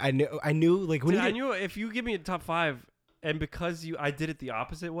 I knew like when Dude, you I knew if you give me a top 5, and because I did it the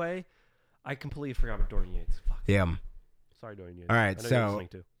opposite way, I completely forgot about Dorian Yates. Fuck. Yeah. Sorry, Dorian Yates. All right, I know you're so listening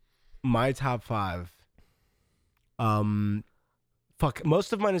too. my top 5. Fuck,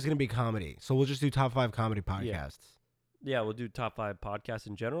 most of mine is gonna be comedy, so we'll just do top 5 comedy podcasts. Yeah, we'll do top 5 podcasts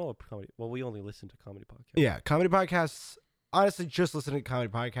in general or comedy. Well, we only listen to comedy podcasts. Yeah, comedy podcasts. Honestly, just listen to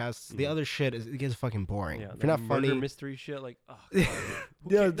comedy podcasts. The Mhm. other shit it gets fucking boring. Yeah, If you're that not murder funny, mystery shit. Like, oh, Yeah,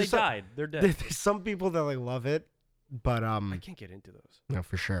 they there's some- died. They're dead. there's some people that like love it, but I can't get into those. no,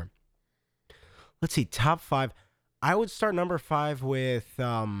 for sure. Let's see, top 5. I would start number 5 with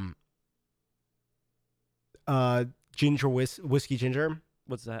ginger whiskey ginger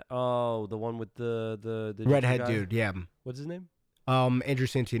What's that? Oh, the one with the ginger redhead guy? dude. Yeah, What's his name? Andrew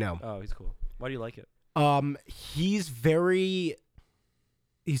Santino. Oh, he's cool. Why do you like it? He's very.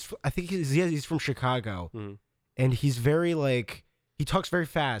 I think he's from Chicago, Mhm. and he's very like he talks very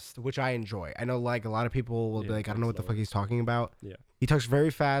fast, which I enjoy. I know like a lot of people will be Yeah, like, I don't know what the slower. fuck he's talking about. Yeah. He talks very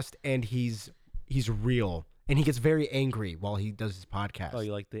fast, and he's real, and he gets very angry while he does his podcast. Oh,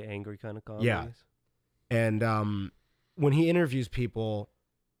 you like the angry kind of comedies? Yeah. And when he interviews people,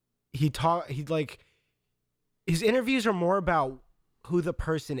 his interviews are more about who the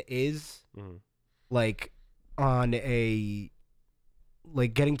person is, Mhm. like on a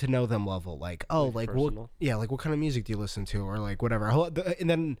like getting to know them level. Like, oh, like what? personal? Yeah, like what kind of music do you listen to, or like whatever. And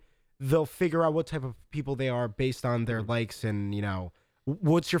then they'll figure out what type of people they are based on their Mhm. likes, and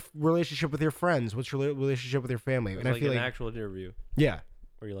what's your relationship with your friends, what's your relationship with your family. It's And I like feel an like actual interview yeah.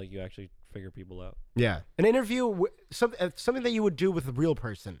 where you actually figure people out. Yeah, an interview, something that you would do with a real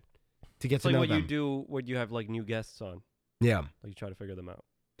person to get It's to like know what them. you do when you have like new guests on. Yeah, Like you try to figure them out.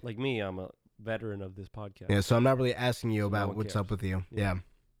 Like me, I'm a veteran of this podcast. yeah. So I'm not really asking you So no about one what's cares. up with you. Yeah.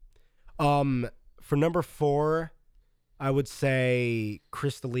 Yeah. For number 4, I would say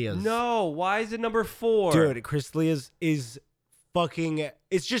Chris D'Elia's. No, why is it number 4? dude, Chris D'Elia's is fucking.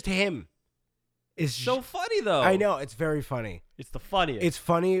 It's just him. It's So funny though. I know it's very funny. It's the funniest. It's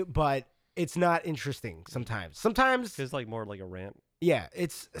funny, but it's not interesting sometimes. Sometimes It's like more like a rant. yeah,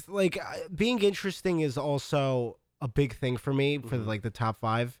 it's like being interesting is also a big thing for me for Mhm. like the top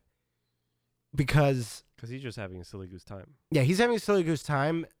 5 because Because he's just having a silly goose time. yeah, he's having a silly goose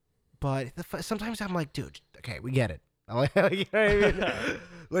time, but sometimes I'm like, dude, okay, we get it. I'm like, you know what I mean?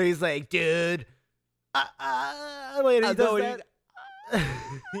 Like he's like, dude, like, he I does know, that.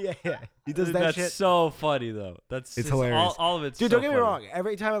 yeah, he does that That's shit. so funny though. That's It's just hilarious. All of it's Dude, so don't get me funny. wrong.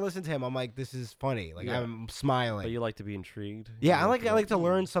 Every time I listen to him, I'm like, this is funny. Like Yeah. I'm smiling. But you like to be intrigued. Yeah, You I like to "Hmm."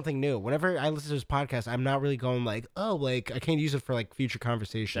 learn something new. Whenever I listen to his podcast, I'm not really going like, oh, like I can't use it for like future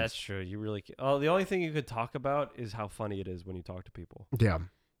conversations. That's true. You really. Oh, the only thing you could talk about is how funny it is when you talk to people. yeah.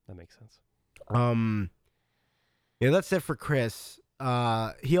 That makes sense. Yeah, that's it for Chris.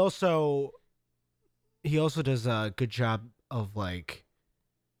 He also does a good job of like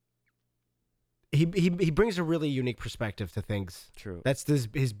he brings a really unique perspective to things. True. That's his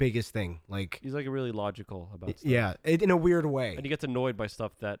biggest thing. Like He's like really logical about stuff. yeah, in a weird way. And he gets annoyed by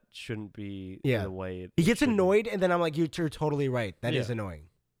stuff that shouldn't be Yeah. the way He gets should be. annoyed, and then I'm like, you're totally right. That is Yeah. annoying.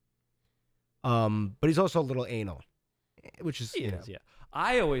 But he's also a little anal, which is He is, yeah.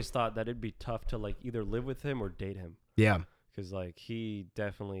 I always thought that it'd be tough to like either live with him or date him. yeah. Because like he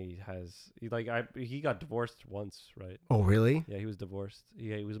definitely has he got divorced once, right? Oh really? Yeah, he was divorced.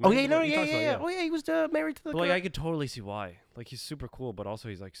 Yeah, he was. Oh married yeah, to- no, he yeah, talks yeah, about- yeah. Oh yeah, he was married to the But like girl. I could totally see why. Like he's super cool, but also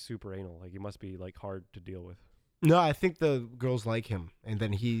he's like super anal. Like he must be like hard to deal with. No, I think the girls like him, and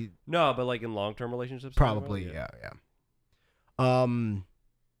then he No, but like in long-term relationships. probably yeah.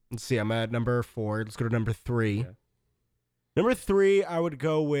 Let's see. I'm at number 4. Let's go to number 3. Yeah. Number 3, I would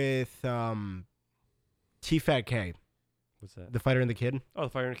go with T Fat K, What's that? the fighter and the kid. Oh, the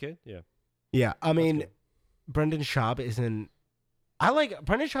Fire and a Kid. Yeah. Yeah, I mean, good. Brendan Schaub isn't. I like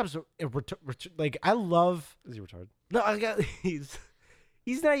Brendan Schaub's like I love. Is he retarded? No, I got he's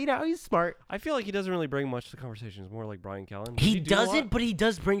not. He's smart. I feel like he doesn't really bring much to the conversation. It's more like Brian Callen. Does He do a lot? doesn't, but he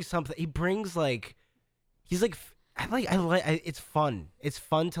does bring something. He brings like, he's like, it's fun. It's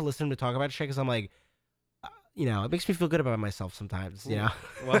fun to listen to talk about shit because I'm like, it makes me feel good about myself sometimes. You know,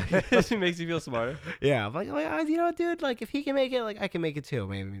 Why? It makes you feel smarter. yeah. I'm like, dude, like if he can make it, like I can make it too.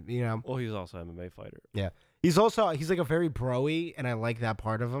 Maybe. Well, he's also an MMA fighter. He's like a very broy, and I like that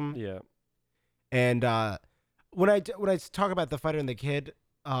part of him. Yeah. And when I talk about the fighter and the kid,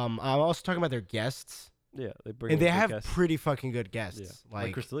 I'm also talking about their guests, Yeah, they bring and in they good have guests. pretty fucking good Yeah, guests.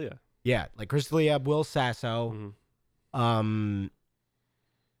 like Crystalia. Yeah, like Chris D'Elia, Will Sasso.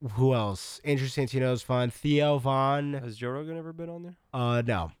 Who else? Andrew Santino's fun. Theo Vaughn. Has Joe Rogan ever been on there?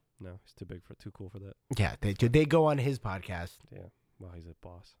 No. No, he's too cool for that. Yeah, they go on his podcast. Yeah, well, he's a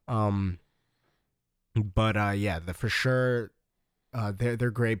boss. But yeah, for sure,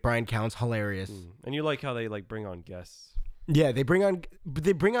 they're great. Brian Callen's hilarious. And you like how they like bring on guests. Yeah, they bring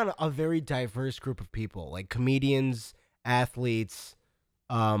on a very diverse group of people, like comedians, athletes.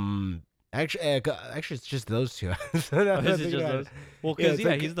 Actually, it's just those two. Is it just those? Well, because it's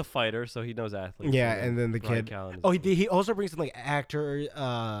like- he's the fighter, so he knows athletes. Yeah, and then the Brian kid. Callen is Oh, the- he also brings in like actors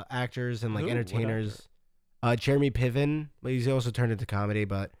and like Who? What entertainers. Jeremy Piven, but he's also turned into comedy.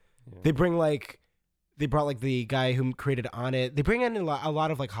 But yeah. they brought like the guy who created On It. They bring in a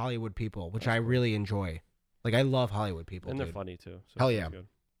lot of like Hollywood people, which I really enjoy. Like I love Hollywood people, and they're dude. funny too. So Hell it's yeah. good.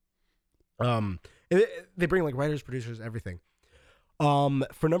 They bring like writers, producers, everything.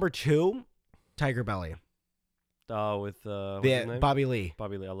 For number 2, Tiger Belly. Oh, with what's his name? Bobby Lee.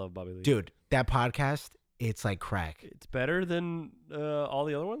 Bobby Lee. I love Bobby Lee. Dude, that podcast, it's like crack. It's better than all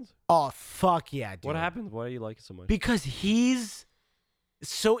the other ones. Oh fuck yeah, dude. What happened? Why do you like it so much? Because he's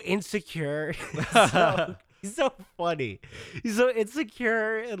so insecure. He's so funny. He's so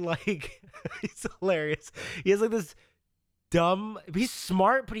insecure and like he's hilarious. He has like this dumb. He's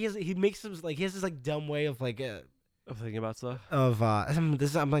smart, but he has this like dumb way of like I'm thinking about stuff.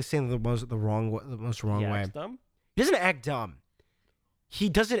 I'm like saying the most wrong way. Acts dumb? He doesn't act dumb. He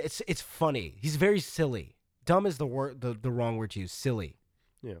does it. It's funny. He's very silly. Dumb is the wrong word to use. Silly.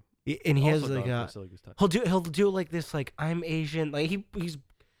 Yeah. And he has Also like dumb for silly goose time. he'll do like this like I'm Asian, like he's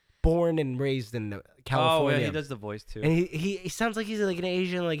born and raised in California. Oh yeah, he does the voice too. And he sounds like he's like an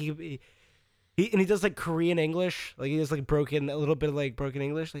Asian, like he does like Korean English, like he does like a little bit of like broken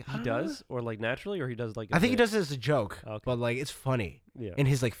English. Like He does, or like naturally, or he does like. I think he does it as a joke, Okay. but like it's funny. Yeah. And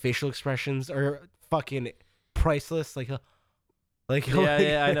his like facial expressions are fucking priceless. Like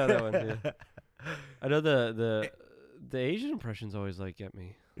Yeah, I know that one. Yeah. I know the Asian impressions always like get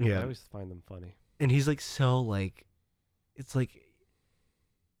me. Yeah. I always find them funny. And he's like so like, it's like,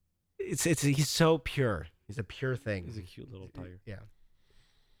 he's so pure. He's a pure thing. He's a cute little tiger. Yeah.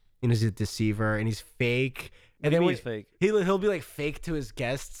 And he's a deceiver, and he's fake. And What do you then mean he's fake? he'll be like fake to his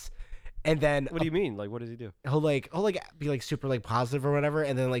guests, and then What do you mean? Like, what does he do? he'll be like super like positive or whatever,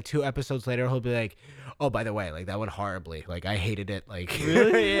 and then like 2 episodes later he'll be like, oh, by the way, like that went horribly, like I hated it, like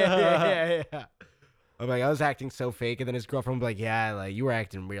Really? yeah. I'm like, I was acting so fake, and then his girlfriend will be like, yeah, like you were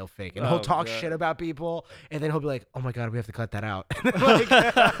acting real fake, and he'll Oh, talk God. shit about people, and then he'll be like, oh my god, we have to cut that out.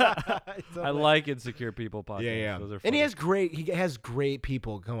 I like insecure people podcasts. yeah. Those are And funny. he has great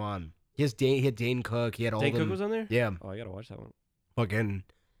people. Come on, he had Dane Cook, he had all Dane of them. Cook was on there? Yeah, Oh, I gotta watch that one. fucking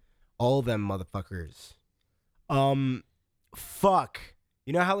all of them motherfuckers. Fuck.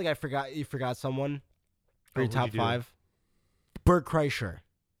 You know how like you forgot someone for Oh, your who'd top you do? 5? Bert Kreischer.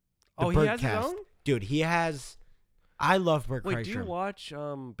 The Oh, he has his Birdcast. own? Dude, he has. I love Bert Wait, Kreischer. do you watch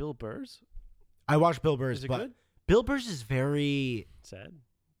Bill Burr's? I watch Bill Burr's, Is it but good? Bill Burr's is very Sad.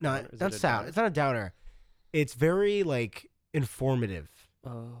 no, Is it not a sad. downer? It's not a downer. It's very like informative.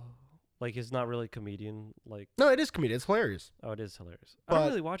 Oh, like it's not really comedian. Like, No, it is comedic. It's hilarious. oh, it is hilarious. I But- don't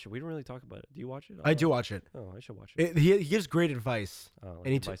really watch it. We don't really talk about it. Do you watch it? I do watch it. Oh, I should watch it. He gives great advice. Oh, like and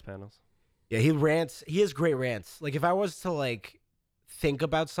he advice panels. Yeah, he rants. He has great rants. Like if I was to like think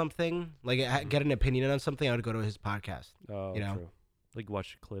about something, like get an opinion on something, I would go to his podcast. Oh, You know? true. Like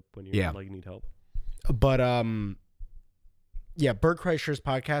watch a clip when you Yeah. like need help. But yeah, Bert Kreischer's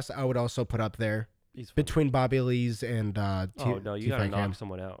podcast I would also put up there He's funny. between Bobby Lee's and Oh no, you T. gotta Frank Ham. knock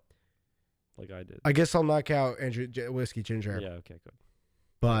someone out, like I did. I guess I'll knock out Andrew Whiskey Ginger. Yeah. Okay. Good.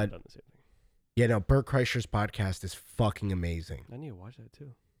 I've But done the same thing. yeah, no, Bert Kreischer's podcast is fucking amazing. I need to watch that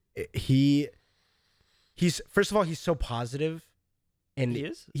too. He's first of all, he's so positive, and He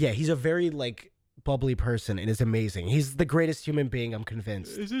is. yeah, he's a very like bubbly person, and is amazing. He's the greatest human being. I'm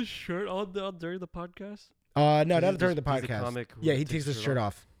convinced. Is his shirt on during the podcast? No, Is not he during the he's the podcast. comic who Yeah, he takes his shirt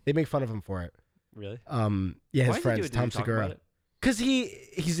off. They make fun of him for it. Really? Yeah, his Why does he do friends, it? Did Tom he talk Segura. about it? Because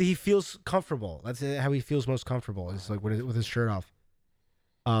he feels comfortable. That's how he feels most comfortable. Is like with his shirt off.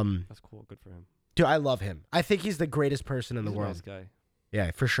 That's cool. Good for him. Dude, I love him. I think he's the greatest person in He's the a world. nice guy.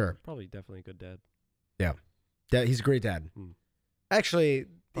 Yeah, for sure. Probably definitely a good dad. Yeah, he's a great dad. Hmm. Actually,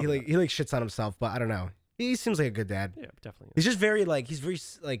 Probably he shits on himself, but I don't know. He seems like a good dad. Yeah, definitely. He's just very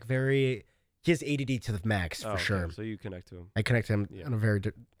very. He has ADD to the max for Oh, okay, sure. So you connect to him. I connect to him Yeah. on a very.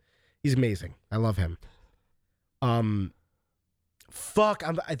 He's amazing. I love him. Fuck.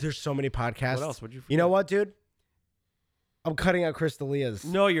 There's so many podcasts. What else would you? You know forget? what, dude? I'm cutting out Chris D'Elia's.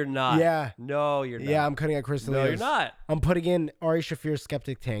 No, you're not. Yeah. No, you're not. Yeah, I'm cutting out Chris D'Elia's. No, you're not. I'm putting in Ari Shafir's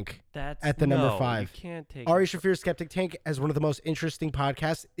Skeptic Tank. That's at the number 5. You can't take Ari it. Shafir's Skeptic Tank has one of the most interesting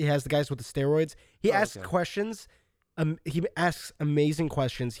podcasts. He has the guys with the steroids. He asks questions. He asks amazing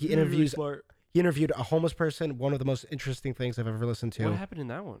questions. He interviews. He interviewed a homeless person. One of the most interesting things I've ever listened to. What happened in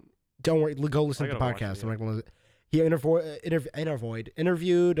that one? Don't worry. Go listen to the gotta watch podcast. it, I'm yeah. not gonna. He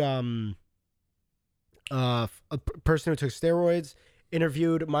interviewed a person who took steroids.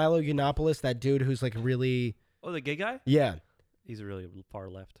 Interviewed Milo Yiannopoulos, that dude who's like really. Oh, the gay guy? Yeah. He's really far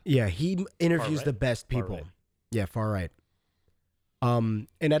left. Yeah, he interviews right? the best Far people. right. Yeah, far right. And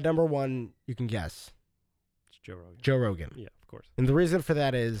at number 1, you can guess It's Joe Rogan. Joe Rogan. Yeah, of course. And the reason for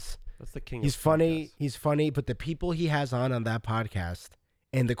that is That's the king. he's of funny. podcasts. He's funny, but the people he has on that podcast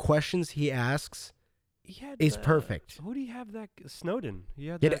and the questions he asks He had is perfect. Who do you have? That Snowden. He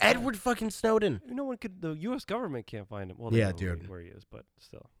had He had that guy. Edward fucking Snowden. No one could. The U.S. government can't find him. Well, they Yeah, know dude. where he is, but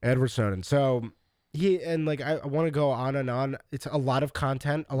still. Edward Snowden. So I want to go on and on. It's a lot of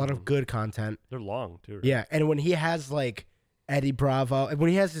content, a lot of good content. They're long too. Right? Yeah, and when he has like Eddie Bravo, and when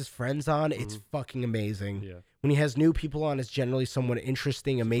he has his friends on, it's fucking amazing. Yeah. When he has new people on, it's generally someone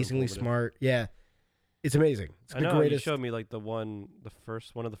interesting, amazingly informative. smart. Yeah, it's amazing. It's I the know. greatest. You showed me like one of the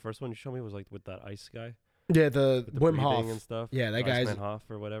first one you showed me was like with that ice guy. Yeah, the With the Wim breathing Hof. and stuff. Yeah, that guy's Iceman Hof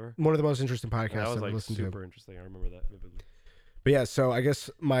or whatever. one of the most interesting And podcasts that was I've like listened to. super interesting. I remember that vividly. But yeah, so I guess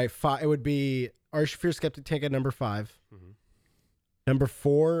my 5 it would be Ari Shafir Skeptic Tank at number 5. Mhm. Number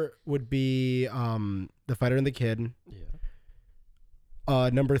 4 would be The Fighter and the Kid. Yeah.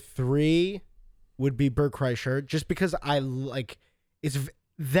 Number 3 would be Bert Kreischer, just because I like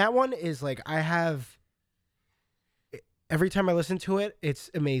that one is like I have every time I listen to it, it's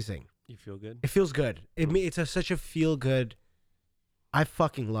amazing. You feel good? It feels good. It's such a feel good. I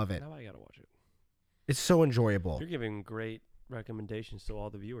fucking love it. Now I gotta watch it. It's so enjoyable. You're giving great recommendations to all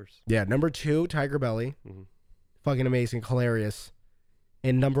the viewers. Yeah, number 2, Tiger Belly. Mhm. Fucking amazing, hilarious.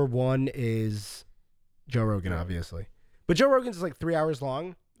 And number 1 is Joe Rogan, Yeah. obviously. But Joe Rogan's like 3 hours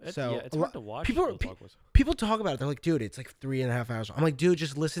long. So it's a hard lot- to watch. people Real Talk was. people talk about it. They're like, dude, it's like 3.5 hours. I'm like, dude,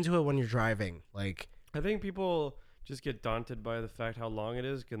 just listen to it when you're driving. Like, I think people just get daunted by the fact how long it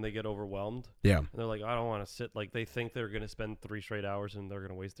is, and they get overwhelmed. yeah. And they're like, I don't want to sit. Like, they think they're gonna spend 3 straight hours and they're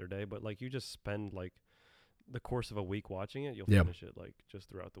gonna waste their day. But like, you just spend like the course of a week watching it, you'll Yeah. finish it like just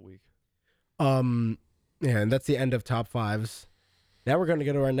throughout the week. Yeah, and that's the end of top 5s. Now we're going to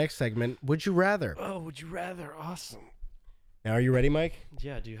go to our next segment. Would you rather? Oh, would you rather? Awesome. Now, are you ready, Mike?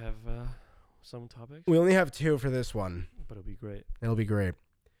 Yeah. Do you have some topics? We only have 2 for this one. But it'll be great. It'll be great.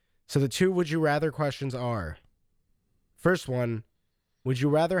 So the 2 would you rather questions are: first one, would you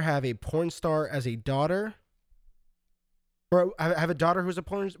rather have a porn star as a daughter, or have a daughter who's a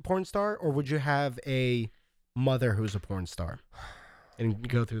porn star, or would you have a mother who's a porn star? And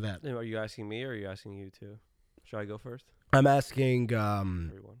go through that. Are you asking me or are you asking you too? Should I go first? I'm asking.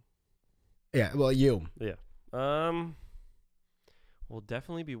 Everyone. Yeah. Well, you. Yeah. Will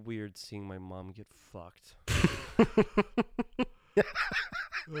definitely be weird seeing my mom get fucked.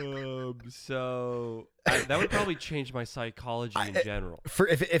 So that would probably change my psychology in general. For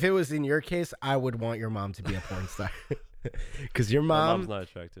if it was in your case, I would want your mom to be a porn star. Because your My mom's mom, not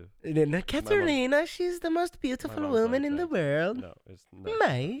attractive. Katerina, she's the most beautiful mom's not woman in the attractive. world. No, it's not.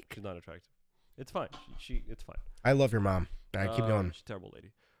 Mike, She's not attractive. It's fine. It's fine. I love your mom. All right, keep going. She's a terrible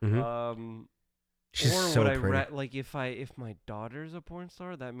lady. Mhm. She's Or so would pretty. I like if my daughter's a porn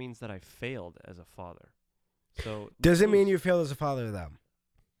star? That means that I failed as a father. So Does it mean who's- you failed as a father, though?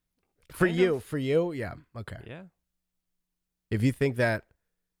 For Kind you, of. yeah, okay. Yeah. If you think that,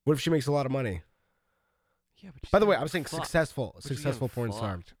 what if she makes a lot of money? Yeah. But she's By the way, getting I'm saying fucked. successful But she's porn getting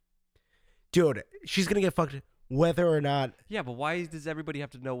star. fucked. Dude, she's gonna get fucked whether or not, Yeah, but why does everybody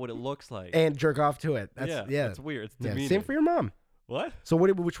have to know what it looks like? and jerk off to it. That's yeah. That's weird. It's Yeah, demeaning. same for your mom. What? So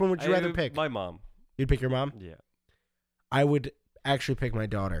which one would you rather pick? My mom. You'd pick your mom? Yeah. I would actually pick my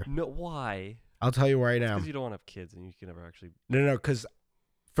daughter. No, why? I'll tell you right now. Because you don't want to have kids and you can never actually. No, because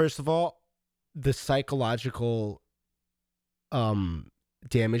first of all, the psychological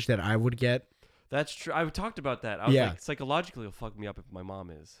damage that I would get. That's true. I talked about that. I was Yeah. like, psychologically, it'll fuck me up if my mom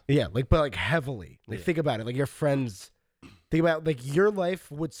is. Yeah, but heavily. Like Yeah. think about it. Like your friends, think about your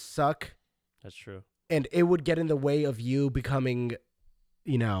life would suck, That's true. and it would get in the way of you becoming,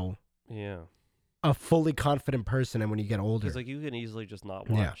 Yeah. a fully confident person. And when you get older, Because like you can easily just not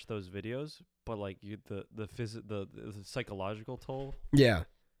Yeah. watch those videos, but like the psychological toll. yeah.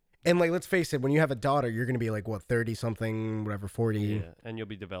 And let's face it, when you have a daughter, you're gonna be 30 something, whatever, 40. Yeah, and you'll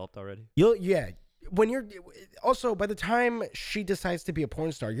be developed already. When you're also by the time she decides to be a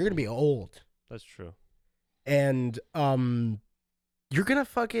porn star, you're gonna be old. That's true. and you're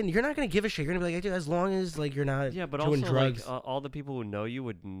not gonna give a shit. You're gonna be like, dude, as long as like you're not Yeah, but doing also drugs. like all the people who know you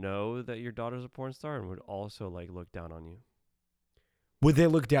would know that your daughter's a porn star and would also like look down on you. Would they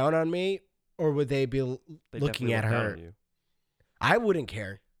look down on me, or would they be They looking definitely at look down her? on you. I wouldn't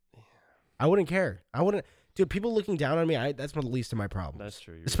care. I wouldn't care. I wouldn't. Dude, people looking down on me, that's the least of my problems. That's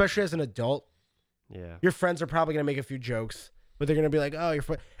true. You're Especially as an adult. right. Yeah. Your friends are probably gonna make a few jokes, but they're gonna be like, "Oh,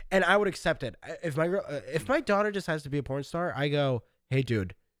 and I would accept it. If my daughter decides to be a porn star, I go, "Hey,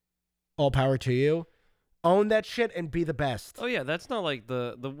 dude, all power to you. Own that shit and be the best." Oh yeah, that's not like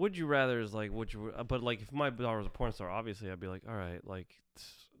the would you rather is like would you, but like if my daughter was a porn star, obviously I'd be like, all right, like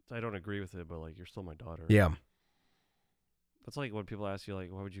I don't agree with it, but like you're still my daughter. Yeah. That's like when people ask you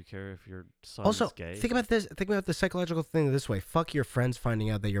like, why would you care if your son Also, is gay? think about this. Think about the psychological thing this way. Fuck your friends finding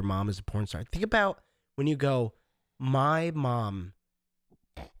out that your mom is a porn star. Think about when you go, my mom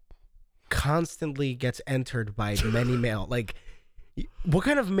constantly gets entered by many male. Like, what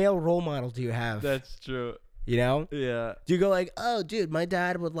kind of male role model do you have? That's true. You know? Yeah. Do you go like, oh, dude, my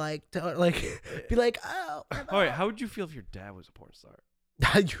dad would like to like be like, oh. All right. How would you feel if your dad was a porn star?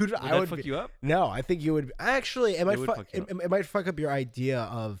 Dude, Would I that would fuck you up? No, I think you would actually. It might would fuck. fuck you It might fuck up your idea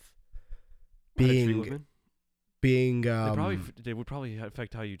of How to treat being women? being. They would probably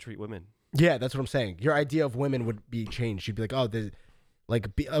affect how you treat women. Yeah, that's what I'm saying. Your idea of women would be changed. You'd be like,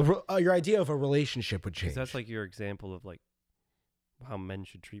 oh, your idea of a relationship would change. Because that's like your example of like how men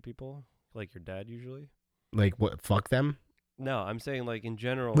should treat people, like your dad usually. like what? Fuck them. No, I'm saying like in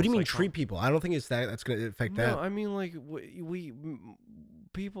general. What do you it's mean like treat people? I don't think it's that's gonna affect No, that. I mean like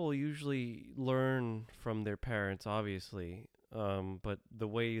people usually learn from their parents, obviously. But the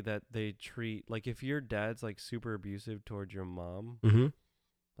way that they treat, like if your dad's like super abusive towards your mom, Mm-hmm.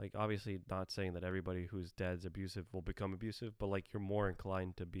 like obviously not saying that everybody whose dad's abusive will become abusive, but like you're more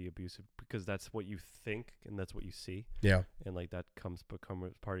inclined to be abusive because that's what you think and that's what you see, Yeah. and like that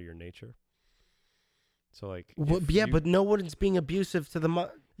become part of your nature. So like, Well, if yeah, you- but no one's being abusive to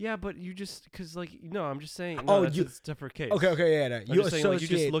the yeah, but you just because like no, I'm just saying. Oh, No, that's you- a separate case. Okay, yeah. No. I'm You just saying, like, you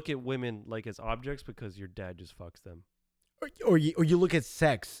just associate, look at women like as objects because your dad just fucks them. or you look at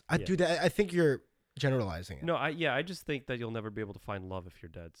sex. I Yeah. do that. I think you're generalizing it. No, I just think that you'll never be able to find love if your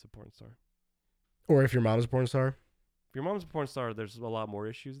dad's a porn star. Or if your mom's a porn star. If your mom's a porn star, there's a lot more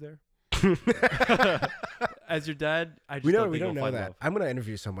issues there. As your dad, I just we don't don't think you'll know find that. love. I'm gonna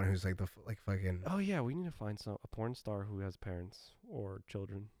interview someone who's like like fucking. Oh yeah, we need to find a porn star who has parents or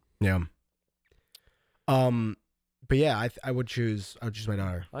children. Yeah. But yeah, I would choose my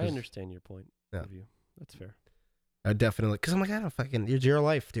daughter. I understand your point Yeah. of view. That's fair. I definitely, because I'm like, I don't fucking. It's your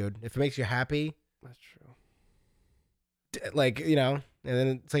life, dude. If it makes you happy, That's true. like, you know, and then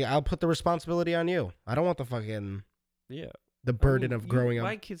it's like I'll put the responsibility on you. I don't want the fucking Yeah. the I burden mean, of growing up.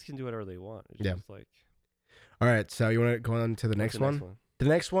 My kids can do whatever they want. It's Yeah. just like All right, so you want to go on to the what's next one? The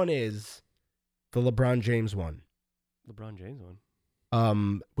next one is the LeBron James one. LeBron James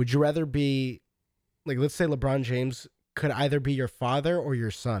one. Would you rather be, like, let's say LeBron James could either be your father or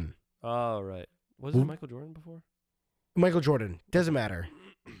your son? Oh right. Was it Who- Michael Jordan before? Michael Jordan, doesn't matter.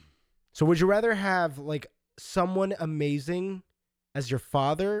 So would you rather have like someone amazing as your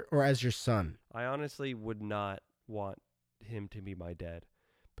father or as your son? I honestly would not want him to be my dad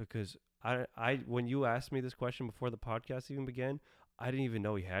because I when you asked me this question before the podcast even began, I didn't even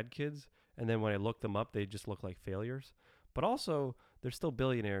know he had kids. And then when I looked them up, they just look like failures. But also, they're still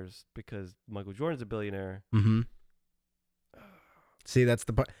billionaires because Michael Jordan's a billionaire. Mm-hmm. See, that's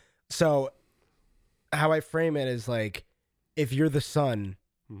the part. So how I frame it is like, if you're the son,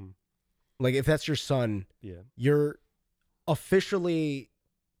 Mhm. like if that's your son, Yeah. you're officially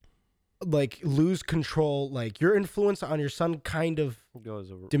like lose control. Like your influence on your son kind of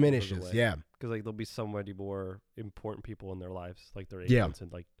diminishes. Yeah. Because like there'll be so many more important people in their lives, like their Yeah. agents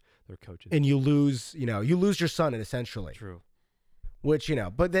and like their coaches. And you lose your son essentially, True. which,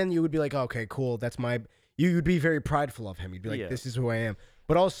 but then you would be like, okay, cool. You would be very prideful of him. You'd be like, Yeah. this is who I am.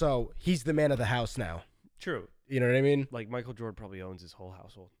 But also he's the man of the house now. True. You know what I mean? Like Michael Jordan probably owns his whole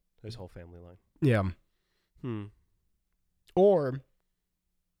household, his whole family line. Yeah. Or,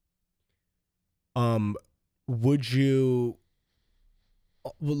 would you,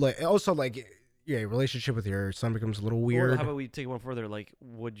 like, also like, yeah, relationship with your son becomes a little Or weird. how about we take it one further? Like,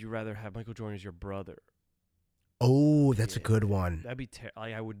 would you rather have Michael Jordan as your brother? Oh, that's a Yeah. good one. That'd be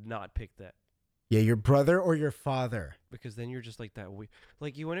I would not pick that Yeah, your brother or your father. because then you're just like that.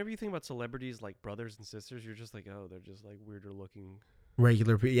 Like you, whenever you think about celebrities like brothers and sisters, you're just like, oh, they're just like weirder looking.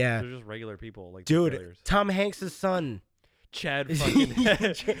 Regular, yeah. They're just regular people. Like they're Dude, failures. Tom Hanks' son. Chad fucking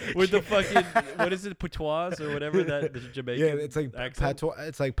with the fucking what is it, patois or whatever that the Jamaican Yeah, it's like accent. patois.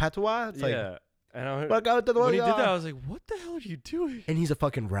 It's like patois. It's Yeah, And I, Fuck out to the when he did yard. that, I was like, "What the hell are you doing?" And he's a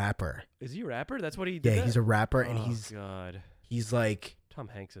fucking rapper. Is he a rapper? That's what he did. Yeah, he's a rapper, Oh, and God. he's like Tom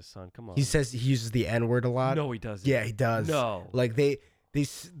Hanks' son. Come on. he says he uses the N-word a lot. No, he doesn't. Yeah, he does. No. Like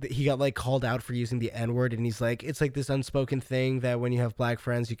he got like called out for using the N-word, and he's like, it's like this unspoken thing that when you have black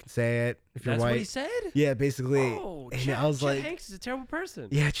friends, you can say it if you're That's white. what he said? Yeah, basically. Oh, and Chet, I was Chet like, Hanks is a terrible person.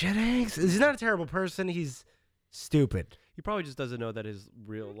 yeah, Chet Hanks. He's not a terrible person. He's stupid. He probably just doesn't know that his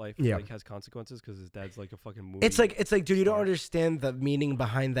real life like has consequences because his dad's like a fucking movie. It's like, dude, you don't star. understand the meaning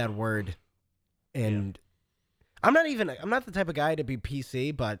behind that word. And I'm not the type of guy to be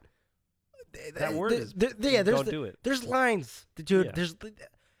PC, but that word is. there's do it. There's lines, dude. Yeah. There's.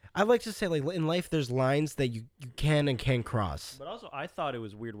 I like to say, like, in life, there's lines that you can and can't cross. But also, I thought it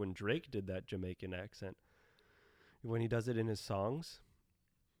was weird when Drake did that Jamaican accent. When he does it in his songs.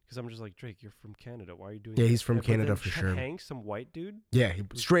 Because I'm just like, Drake, you're from Canada. Why are you doing that? Yeah, he's from But Canada then for Chet sure. Hanks, some white dude. Yeah, he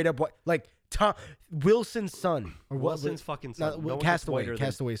straight up like Tom Wilson's son or Wilson's fucking son. not, No one's Castaway, whiter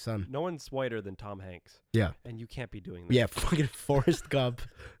Castaway's son. no one's whiter than Tom Hanks. Yeah, And you can't be doing that. yeah, fucking Forrest Gump.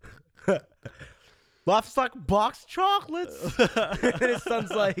 Livestock box chocolates. And his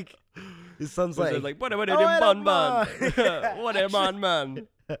son's like, what "Oh, a I man, don't know." what a man.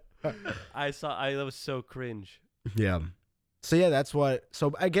 That was so cringe. Yeah. So yeah, that's what.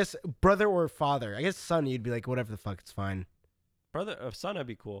 So I guess brother or father. I guess son, you'd be like, whatever the fuck, it's fine. Brother, son, that'd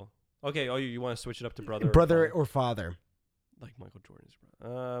be cool. Okay, you want to switch it up to brother? Brother or or father. like Michael Jordan's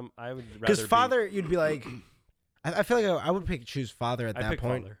brother. I would rather Because father, you'd be like, I feel like I would choose father at I'd that pick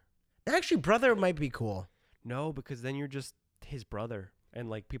point. father. Actually, brother might be cool. No, because then you're just his brother, and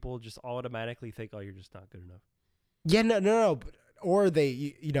like people just automatically think, oh, you're just not good enough. Yeah, no. Or they,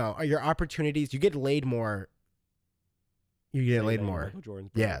 you know, your opportunities. You get laid more. You get Say laid that you're more. Michael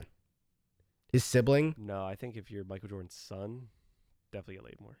Jordan's brother. Yeah. His sibling? No, I think if you're Michael Jordan's son, definitely get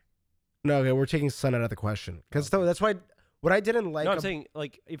laid more. No, okay, we're taking son out of the question. Because Okay. that's why what I didn't like. No, I'm saying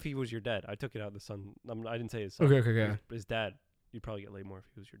like if he was your dad, I took it out. The son. I didn't say his son. Okay. His dad. You'd probably get laid more if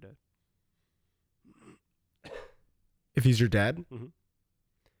he was your dad. If he's your dad?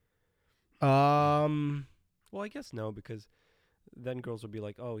 Well, I guess no, because then girls would be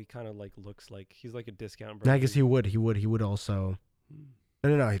like, oh, he kind of like looks like he's like a discount I guess he version. would. He would also.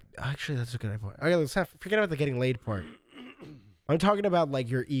 No. Actually, that's a good point. Okay, let's forget about the getting laid part. I'm talking about like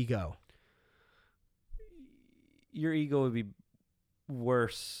your ego. Your ego would be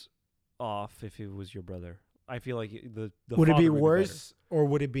worse off if it was your brother. I feel like the Would it be father worse or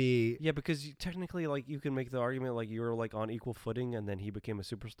would it be? Yeah, because technically, like, you can make the argument like you were like on equal footing, and then he became a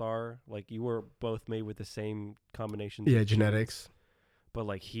superstar. Like you were both made with the same combinations. Yeah, of genes, genetics. but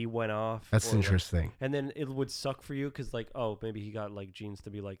like he went off. That's or, like- interesting. and then it would suck for you because like, oh, maybe he got like genes to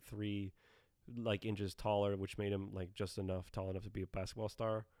be like 3 inches taller, which made him like just tall enough to be a basketball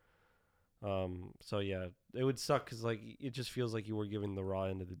star. So yeah, it would suck because like it just feels like you were giving the raw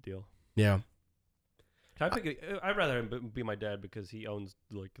end of the deal. Yeah. I'd rather him be my dad because he owns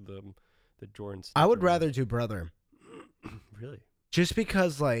like the Jordan. I would sticker. rather do brother. Really. Just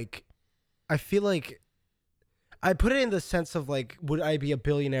because, like, I feel like I put it in the sense of like, would I be a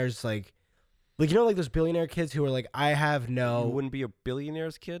billionaire's like you know, like those billionaire kids who are like, I have You no. wouldn't be a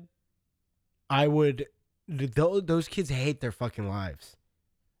billionaire's kid. I would. Those kids hate their fucking lives.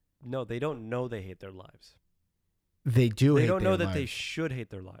 No, they don't know they hate their lives. They do. They hate don't their know that they lives. should hate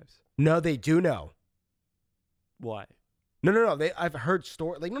their lives. No, they do know. Why? No. I've heard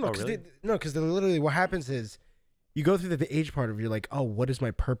story like no, Oh, because really? because literally what happens is you go through the age part of you're like, oh, what is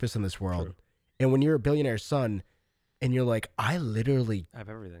my purpose in this world? True. And when you're a billionaire's son, and you're like, I literally I have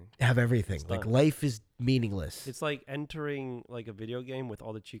everything. have everything. It's Like done. life is meaningless. It's like entering like a video game with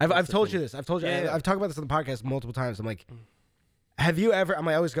all the cheat. I've codes that told they- you this. I've told you. Yeah. I've talked about this on the podcast multiple times. I'm like, have you ever?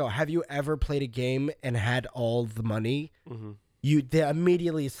 I always go. Have you ever played a game and had all the money? Mhm. That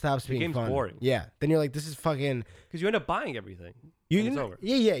immediately stops being game's fun. boring. Yeah. Then you're like, this is fucking. Because you end up buying everything. You and it's over.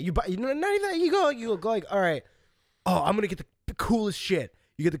 Yeah. You buy. You know, not even that. You go like, all right. Oh, I'm gonna get the coolest shit.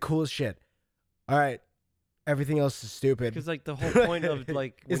 You get the coolest shit. All right. Everything else is stupid. Because like the whole point of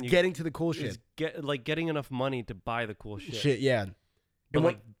like is when you getting to the cool is shit. getting enough money to buy the cool shit. Shit. Yeah. But And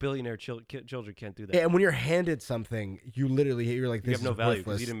like billionaire children can't do that. Yeah, and when you're handed something, you're like, You this have no is value 'cause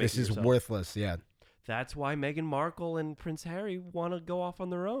worthless. you didn't make This it is yourself. worthless. Yeah. That's why Meghan Markle and Prince Harry want to go off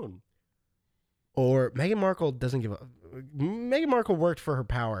on their own. Or Meghan Markle doesn't give a. Meghan Markle worked for her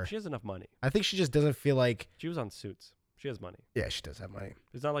power. She has enough money. I think she just doesn't feel like. She was on Suits. She has money. Yeah, she does have money.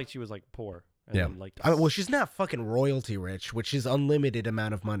 It's not like she was like poor. And Yeah. then, like Well, she's not fucking royalty rich, which is unlimited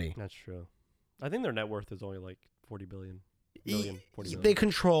amount of money. that's true. I think their net worth is only like 40 billion. Million, 40 million. They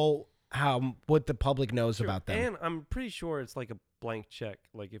control how what the public knows True. about them. And I'm pretty sure it's like a blank check.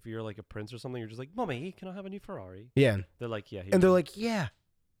 Like if you're like a prince or something, you're just like, "Mommy, can I have a new Ferrari?" Yeah, They're like, "Yeah." and they're like, yeah,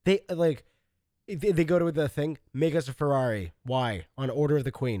 they like they go to the thing, make us a Ferrari. Why? On order of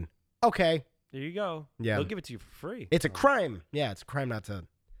the Queen. Okay, "There you go." Yeah. They'll give it to you for free. it's a Oh. crime. Yeah, it's a crime not to.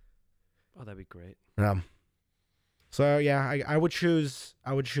 Oh, that'd be great. So yeah, I would choose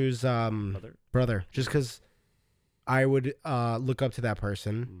Mother. brother, just because I would look up to that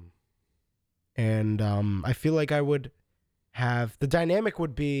person, and I feel like I would have the dynamic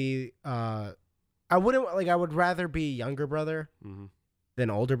would be I would rather be younger brother Mm-hmm. than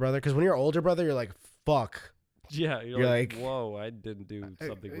older brother, because when you're older brother, you're like fuck. Yeah, you're You're like, like- "Whoa, I didn't do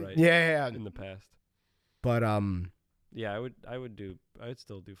something right Yeah. in the past." But Yeah, I'd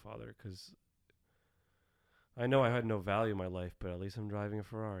still do father because I know I had no value in my life, but at least I'm driving a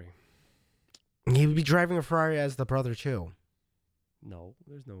Ferrari. he would be driving a Ferrari as the brother too. No,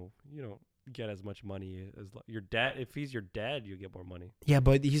 you don't get as much money as your dad. If he's your dad, you get more money. Yeah,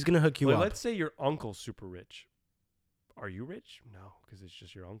 but he's gonna hook you Like, up. let's say your uncle's super rich. Are you rich? No, because it's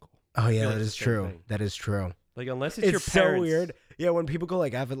just your uncle. Oh feel yeah, like that it's is the same true. thing. That is true. Like unless it's your It's parents. so weird. Yeah, when people go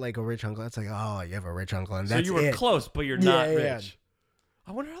like, I have like a rich uncle, it's like, oh, you have a rich uncle, and So that's you were it. close, but you're Yeah, not yeah. rich.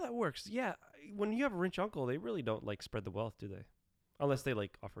 I wonder how that works. Yeah, when you have a rich uncle, they really don't like spread the wealth, do they? Unless they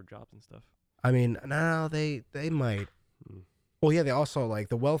like offer jobs and stuff. I mean, no, they might. Mm. Well, yeah, they also like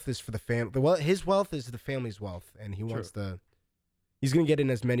the wealth is for the fam. His wealth is the family's wealth, and he wants the. He's gonna get in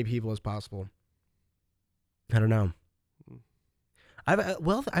as many people as possible. I don't know. Mm.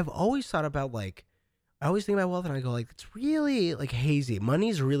 Wealth. I've always thought about like, I always think about wealth, and I go like, it's really like hazy.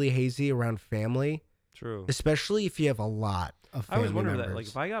 Money's really hazy around family, True. especially if you have a lot of I family always wonder members. that. Like,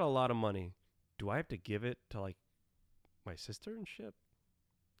 if I got a lot of money, do I have to give it to like my sister and shit?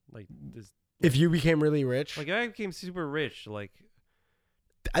 Like, If you became really rich, like if I became super rich, like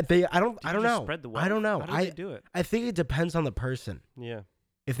I do don't you just know. Spread the wealth? I don't know. How do they do it? I think it depends on the person. Yeah.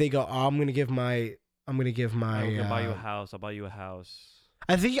 If they go, oh, I'm gonna give my. I'm gonna buy you a house. I'll buy you a house.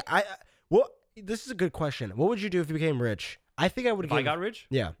 I think well, this is a good question. What would you do if you became rich? I think I would. If I got rich?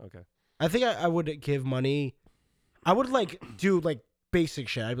 Yeah. Okay. I think I would give money. I would like do like basic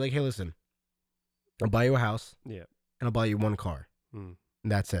shit. I'd be like, hey, listen, I'll buy you a house. Yeah. And I'll buy you one car. Mm.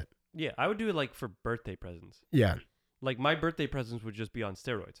 And that's it. Yeah, I would do it like for birthday presents. Yeah. Like my birthday presents would just be on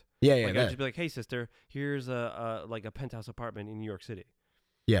steroids. Yeah. Yeah. Like that. I'd just be like, "Hey, sister, here's a like a penthouse apartment in New York City."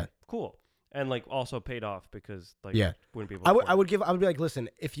 Yeah. Cool. And like also paid off because like Yeah. wouldn't be able. I to would. afford I it. would give. I would be like, listen,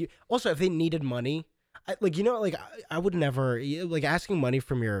 if they needed money. I would never like asking money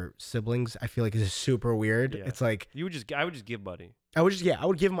from your siblings. I feel like is super weird. Yeah. It's like I would just give money. I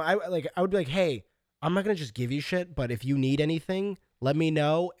would give my I would be like, hey, I'm not gonna just give you shit, but if you need anything, let me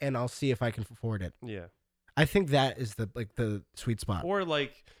know and I'll see if I can afford it. Yeah. I think that is the sweet spot. Or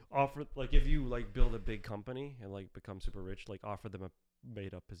like offer like if you like build a big company and like become super rich, like offer them a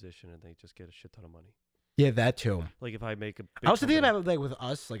made up position and they just get a shit ton of money. Yeah, that too. Like if I make a big I also think company- about like with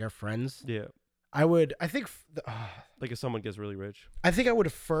us, like our friends. Yeah. I think Like if someone gets really rich. I think I would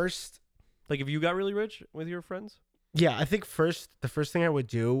first. Like if you got really rich with your friends? Yeah, I think the first thing I would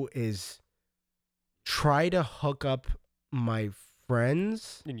do is try to hook up my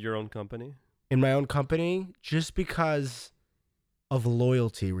friends In your own company. in my own company just because of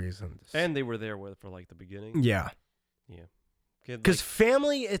loyalty reasons. And they were there for like the beginning. yeah, because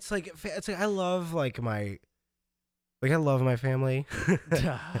family, it's like I love my family,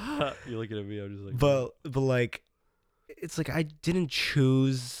 you're looking at me, I'm just like but like it's like I didn't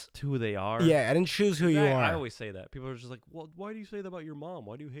choose. who they are. Yeah, I didn't choose who you are. I always say that. People are just like, well, why do you say that about your mom?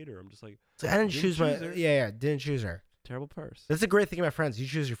 Why do you hate her? I'm just like, It's like, I didn't Didn't choose my. choose her. Yeah, didn't choose her. terrible purse. That's the great thing about friends. You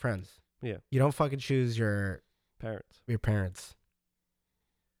choose your friends. Yeah. You don't fucking choose your Parents. parents.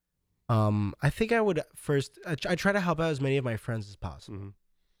 I think I would first. I try to help out as many of my friends as possible, Mm-hmm.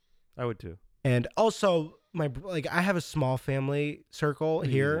 I would too. and also I have a small family circle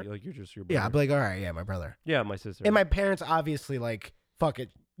Pretty here. easy. Like you're just your Yeah, brother. I'd be like, all right, yeah, my brother, Yeah, my sister. and my parents obviously like, fuck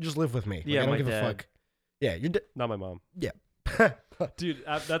it, just live with me. Like, Yeah, I don't my give dad. a fuck. Yeah, you're. Not my mom. Yeah. Dude,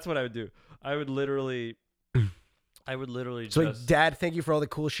 that's what I would do. I would literally So, just. Dad, thank you for all the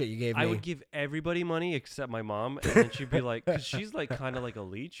cool shit you gave me. I would give everybody money except my mom, and then she'd be like, because she's like kind of like a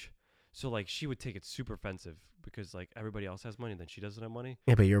leech, so like she would take it super offensive because like everybody else has money, and then she doesn't have money.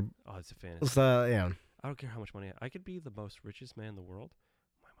 Yeah, but you're. Oh, it's a fantasy. It's, yeah. I don't care how much money I could be the most richest man in the world.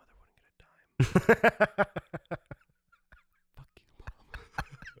 My mother wouldn't get a dime. Fuck you, mom.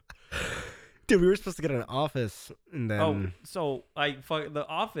 Dude, we were supposed to get an office, and then Oh, so the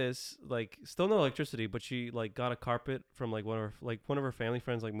office like still no electricity, but she like got a carpet from like one of her family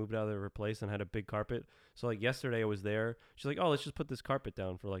friends like moved out of her place and had a big carpet. So like yesterday I was there. She's like, "Oh, let's just put this carpet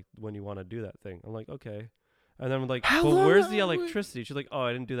down for like when you want to do that thing." I'm like, "Okay." And then I'm like, How "But long where's are the we- electricity?" She's like, "Oh,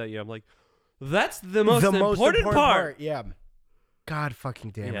 I didn't do that yet." I'm like, "That's the most the important part." Yeah. God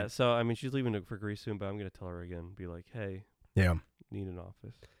fucking damn Yeah. it. So I mean, she's leaving for Greece soon, but I'm gonna tell her again. Be like, "Hey, Yeah. need an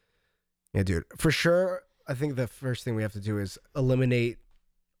office." Yeah, dude. For sure, I think the first thing we have to do is eliminate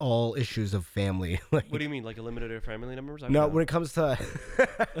all issues of family. Like, What do you mean, like eliminated family members? no, when it comes to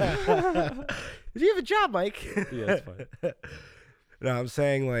do you have a job, Mike? Yeah, that's fine. No, I'm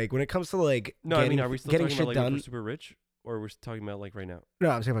saying like when it comes to like No, I mean, are we still getting talking shit about like if done? we're super rich, or we're talking about like right now?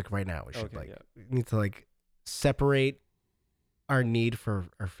 No, I'm saying like right now we should Okay, like yeah. we need to like separate our need for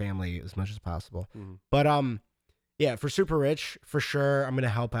our family as much as possible. Mhm. But yeah, for super rich, for sure, I'm gonna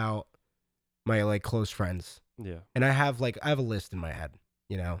help out my like close friends, Yeah. and I have a list in my head,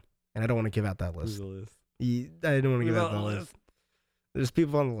 and I don't want to give out that Who's list. the list? I don't want to Who's give out on that the list. There's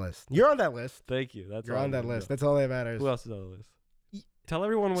people on the list. You're on that list. Thank you. That's You're all I on that need to list. know. That's all that matters. Who else is on the list? Y- Tell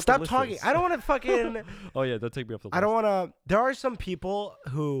everyone what Stop the list talking. is. I don't want to fucking. Oh yeah, don't take me off the list. I don't want to. There are some people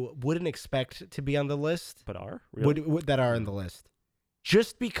who wouldn't expect to be on the list, But are really? that are on the list,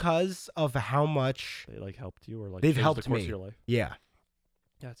 just because of how much. They like helped you or like They've changed helped the course me. of your life? Yeah,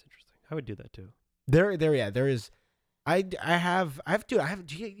 That's interesting. I would do that too. there is. Dude. I have. Do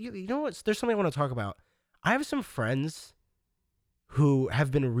you know what? There's something I want to talk about. I have some friends who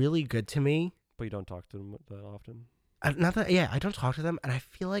have been really good to me. But you don't talk to them that often. Not that. Yeah, I don't talk to them, and I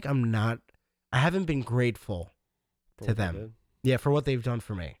feel like I haven't been grateful. for To what they them. did. Yeah, for what they've done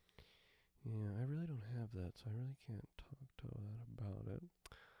for me. Yeah, I really don't have that, so I really can't talk to that about it.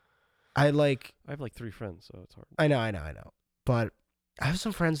 I I have like 3 friends, so it's hard. I know. But I have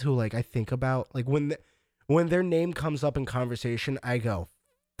some friends who like I think about like when their name comes up in conversation, I go,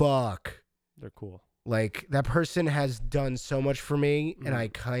 "Fuck." They're cool. Like that person has done so much for me, and Mhm. I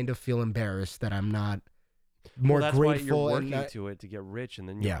kind of feel embarrassed that I'm not more Well, that's grateful. why you're and working not- to it to get rich, and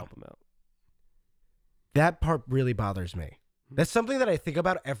then you Yeah. help them out. that part really bothers me. Hmm. That's something that I think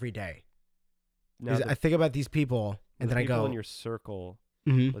about every day. Now, Is I think about these people, and the then I people go, in your circle.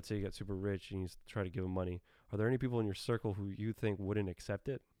 Mhm. Let's say you get super rich and you try to give them money. Are there any people in your circle who you think wouldn't accept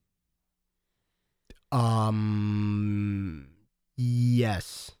it?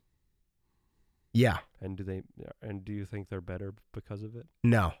 Yes. Yeah. And do you think they're better because of it?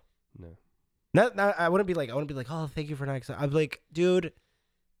 No. No. Not, I wouldn't be like, oh, thank you for not accepting. I'm like, dude,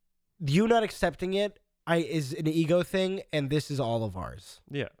 you not accepting it is an ego thing, and this is all of ours.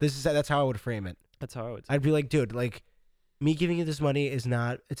 Yeah, That's how I would frame it. that's how I would say. I'd be like, dude, like, me giving you this money it's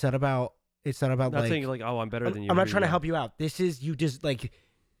not about Not like, saying like, oh, I'm better than you. I'm not here trying you to go. help you out. This is you just like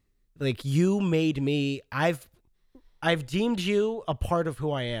you made me. I've deemed you a part of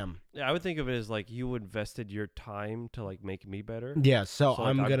who I am. Yeah, I would think of it as like you invested your time to like make me better. Yeah, so, So, like,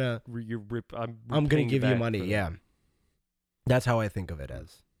 I'm I'm gonna I'm gonna repaying give you back money. for that. Yeah, that's how I think of it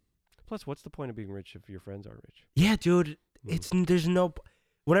as. Plus, what's the point of being rich if your friends aren't rich? Yeah, dude. Mm. There's no.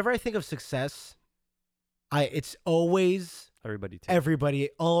 Whenever I think of success, it's always Everybody. everybody,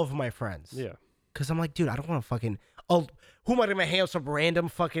 all of my friends. Yeah. Because I'm like, dude, I don't want to fucking. Oh, who am I gonna hang out some random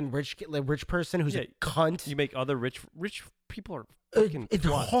fucking rich person who's Yeah, a cunt? You make other rich people are Uh, fucking They're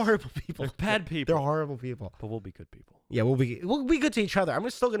twats. horrible people. They're bad people. They're horrible people. But we'll be good people. Yeah, we'll be good to each other. I'm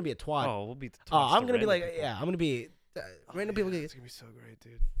still gonna be a twat. Oh, we'll be. I'm gonna be like, yeah, I'm gonna be random people. It's gonna be so great,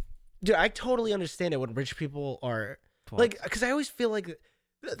 dude. Dude, I totally understand it when rich people are Twats. like, because I always feel like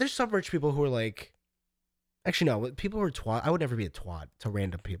there's some rich people who are like, actually no, people who are twat. I would never be a twat to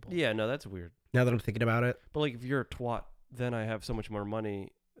random people. Yeah, no, that's weird. Now that I'm thinking about it, But like, if you're a twat, then I have so much more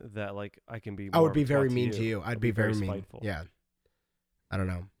money that like I can be. I more would of be a very twat mean to you. I'd be very mean. spiteful. Yeah. I don't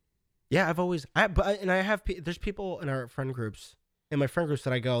know. Yeah, I've always there's people in our friend groups, in my friend groups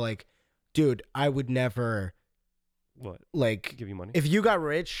that I go like, dude, I would never What? like Give you money? if you got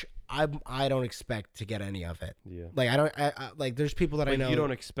rich, I don't expect to get any of it. Yeah. Like I like there's people that Like, I know you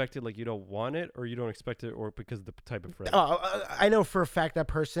don't expect it, like you don't want it, or you don't expect it, or because of the type of friend. I know for a fact that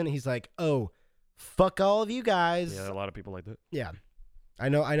person, he's like, oh, fuck all of you guys. Yeah, a lot of people like that. Yeah. I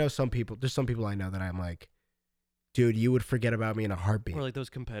know some people. There's some people I know that I'm like, dude, you would forget about me in a heartbeat. Or like those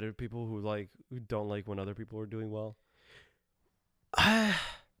competitive people who don't like when other people are doing well.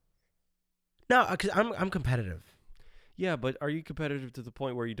 No, because I'm competitive. Yeah, but are you competitive to the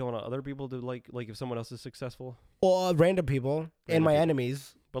point where you don't want other people to like if someone else is successful? Well, random people and Random my people.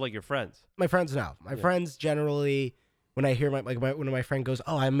 enemies. But like your friends. My friends now. My Yeah. friends generally, when I hear when my friend goes,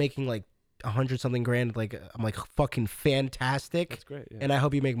 oh, I'm making like 100 something grand, like I'm like fucking fantastic, That's great. Yeah. and I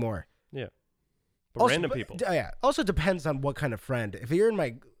hope you make more. Yeah. But random people. Yeah. Also depends on what kind of friend. If you're in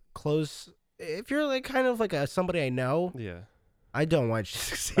my if you're like kind of like somebody I know, Yeah. I don't want you to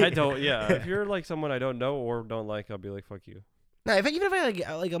succeed. I don't. Yeah. If you're like someone I don't know or don't like, I'll be like, fuck you. No, even if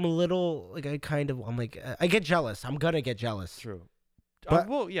I like I'm a little like I'm like I get jealous. I'm gonna get jealous. True. But-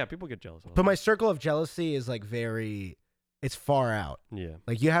 well, yeah, people get jealous. But my circle of jealousy is like it's far out. yeah.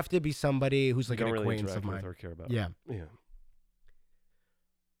 Like you have to be somebody who's like You an don't really acquaintance of interact mine. with or care about. Yeah. Yeah.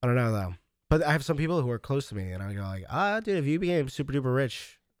 I don't know though. But I have some people who are close to me and I go like, dude, if you became super duper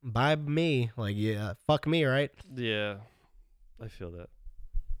rich, buy me. Like, yeah, fuck me, right? Yeah. I feel that.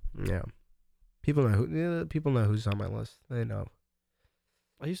 Yeah. People know who's on my list. They know.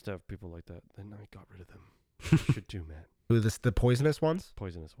 I used to have people like that. Then I got rid of them. You should too, man. Who the poisonous ones?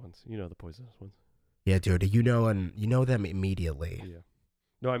 Poisonous ones. You know the poisonous ones. Yeah, dude. You know them immediately. Yeah.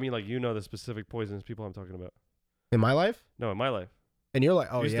 No, I mean like the specific poisonous people I'm talking about. In my life? No, in my life. And you're like,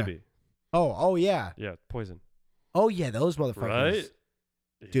 oh Used yeah. to be. Oh yeah. Yeah, poison. Oh yeah, those motherfuckers. Right?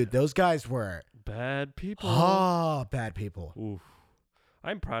 Dude, Yeah. those guys were Bad people. bad people. Oof.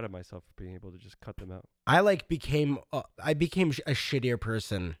 I'm proud of myself for being able to just cut them out. I became a shittier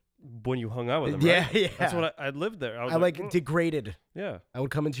person. When you hung out with them, Yeah, right? yeah. That's what I lived there. I was I degraded. yeah. I would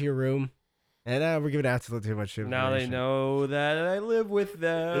come into your room, and we're giving absolutely too much information. Now they know that I live with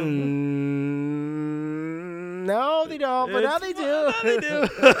them. No, they don't. But now they do. Now they do.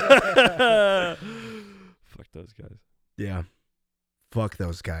 Fuck those guys. Yeah. Fuck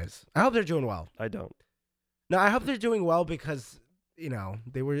those guys. I hope they're doing well. I don't. No, I hope they're doing well because,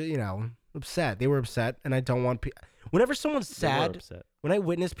 they were, upset. They were upset, and I don't want whenever someone's They were sad, upset. when I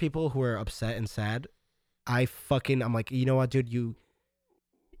witness people who are upset and sad, I'm like, you know what, dude,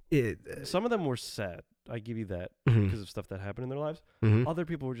 Some of them were sad. I give you that Mhm. because of stuff that happened in their lives. Mhm. Other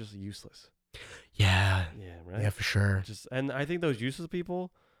people were just useless. Yeah. Yeah, right. Yeah, for sure. And I think those useless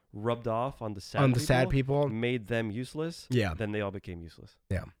people rubbed off on the sad. On the sad people. made them useless. Yeah. Then they all became useless.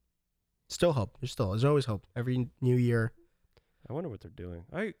 Still hope. There's always hope. Every new year. I wonder what they're doing.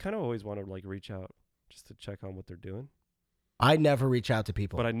 I kind of always want to like reach out just to check on what they're doing, I never reach out to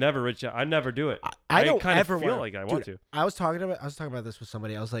people. but I never reach out. I never do it. I don't kind ever of feel wanna- like I Dude, want to. I was talking about this with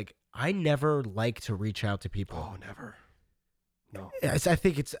somebody. I was like, I never like to reach out to people. Oh, never. No, I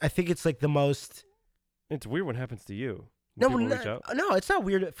think it's like the most. it's weird when it happens to you. No, When people reach out. no, it's not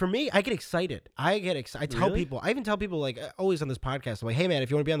weird. For me, I get excited. I tell Really? people. I even tell people like always on this podcast. I'm like, hey man, if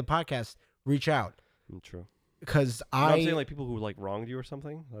you want to be on the podcast, reach out True. because No, I'm saying like people who like wronged you or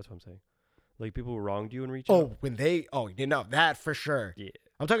something. That's what I'm saying. Like people who wronged you and reach out. you know that for sure. Yeah.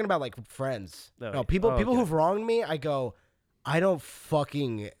 I'm talking about like friends. Oh, No, yeah. people Oh, people okay. who've wronged me. I go, I don't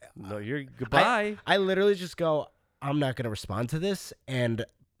fucking. No, you're goodbye. I literally just go, I'm not gonna respond to this, and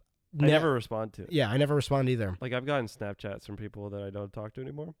I never respond to it. Yeah, I never respond either. Like I've gotten Snapchats from people that I don't talk to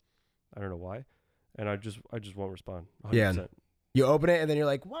anymore. I don't know why, and I just won't respond. 100%. Yeah. You open it and then you're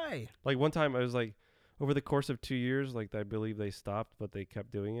like, why? Like one time I was like, over the course of 2 years, like I believe they stopped, but they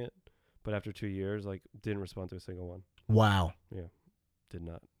kept doing it. But after 2 years, like didn't respond to a single one. Wow. Did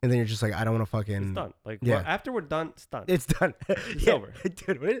not. And then you're just like, I don't want to fucking. It's done. Like yeah. well, after we're done, it's done. It's done. It's Yeah, over.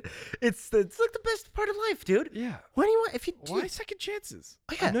 dude. It's like the best part of life, dude. Yeah. When do you want? If you Why second chances?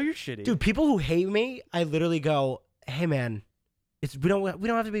 Oh, yeah. I know you're shitty. dude, people who hate me, I literally go, hey man, we don't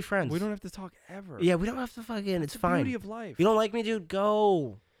have to be friends. We don't have to talk ever. Yeah, we don't have to fucking. It's the fine. beauty of life. You don't like me, dude?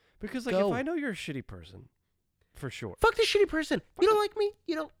 Go. Because like Go. if I know you're a shitty person, for sure. Fuck this shitty person. You don't like me?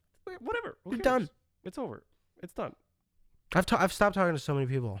 You know. Whatever. Who You're cares? done. It's over. It's done. I've stopped talking to so many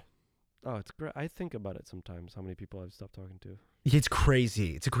people. Oh, it's great. I think about it sometimes. How many people I've stopped talking to? It's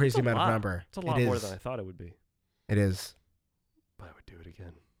crazy. It's a crazy It's a amount lot. of number. It's a lot It more is. than I thought it would be. It is. But I would do it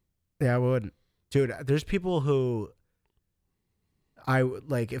again. Yeah, I would. Dude, there's people who I would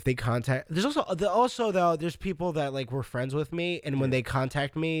like if they contact. There's also though there's people that like were friends with me, and when Yeah. they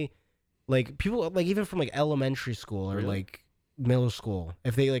contact me, like people like even from like elementary school or Really? like middle school,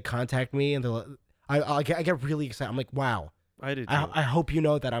 if they like contact me and they're like, I get really excited. I'm like, wow. I do too. I hope you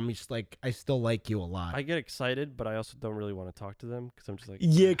know that I'm just like I still like you a lot. I get excited, but I also don't really want to talk to them because I'm just like,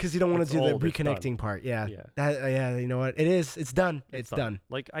 Yeah, because you don't want It's to do the old, it's done. reconnecting part. Yeah. Yeah. Yeah, you know what? It is. It's done. It's done.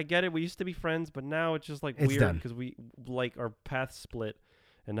 Like I get it. We used to be friends, but now it's just like It's weird done. because we like our paths split,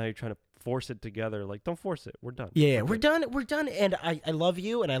 and now you're trying to force it together. Like, don't force it. We're done. Yeah, We're we're good. done. We're done. And I love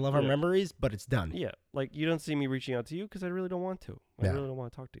you and I love our Yeah. memories, but it's done. Yeah, like you don't see me reaching out to you because I really don't want to. I Yeah. really don't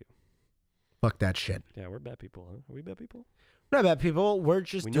want to talk to you. Fuck that shit. Yeah, we're bad people, huh? Are we bad people? We're not bad people. We're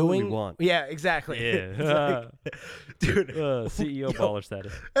just We know what we doing. want. Yeah, exactly. It's Yeah. like- dude. CEO Yo, baller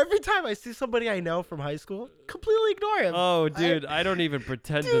status. Every time I see somebody I know from high school, completely ignore him. Oh, dude, I don't even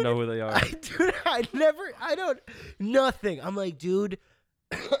pretend to Dude, know who they are. I don't, nothing. I'm like, dude,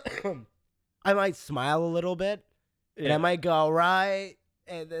 I might smile a little bit, and I might go right,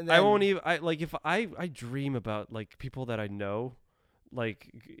 and then I won't even. I like if I dream about like people that I know, like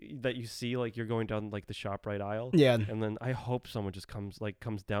that you see like you're going down like the ShopRite aisle. Yeah, And then I hope someone just comes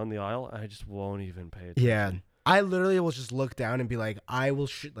down the aisle, and I just won't even pay attention. yeah. I literally will just look down and be like, I will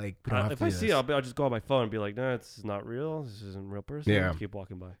like. We don't have If to I do see this. it, I'll just go on my phone and be like, no, this is not real. This isn't a real person. Yeah. Just keep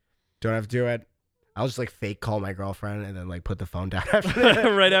walking by. Don't have to do it. I'll just like fake call my girlfriend and then like put the phone down after that.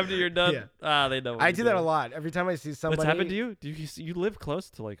 Right after you're done. Yeah. They know. What I you're do that a doing. lot. Every time I see somebody. What's happened to you? Do you live close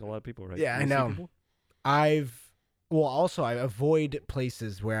to like a lot of people, right? Yeah, Do you I see know. people? Also I avoid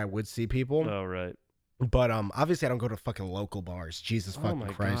places where I would see people. Oh right. But obviously I don't go to fucking local bars. Jesus Oh fucking my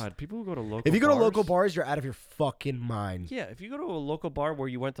Christ. god, people who go to local. If you go to local bars, bars, you're out of your fucking mind. yeah. If you go to a local bar where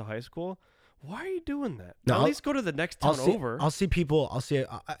you went to high school, why are you doing that? No, At I'll- least go to the next town over, I'll see people.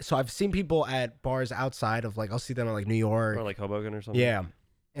 So I've seen people at bars outside of like I'll see them in like New York. or like Hoboken or something. Yeah.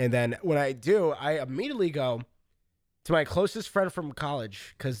 And then when I do, I immediately go to my closest friend from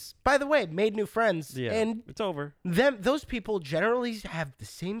college because, by the way, made new friends. Yeah. And It's over. those people generally have the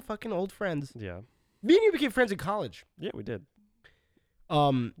same fucking old friends. Yeah. Me and you became friends in college. Yeah, we did. A A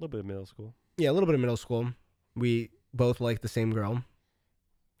little bit of middle school. Yeah, a little bit of middle school. We both liked the same girl.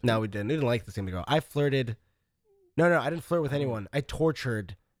 No, we didn't. We didn't like the same girl. I flirted. No, I didn't flirt with anyone. I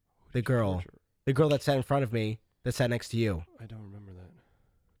tortured the girl. Torture. The girl that sat in front of me, that sat next to you. I don't remember that.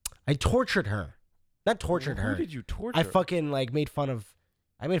 I tortured her. Not tortured Who her. did you torture? I fucking like made fun of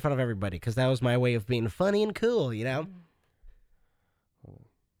everybody because that was my way of being funny and cool, you know? Hold on.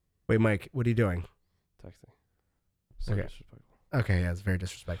 Wait, Mike, what are you doing? Texting. So Okay. disrespectful. Okay, yeah, it's very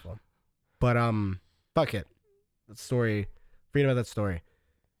disrespectful. But fuck it. That story. Forget about that story.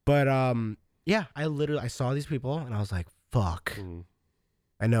 But yeah, I saw these people and I was like, fuck. Mhm.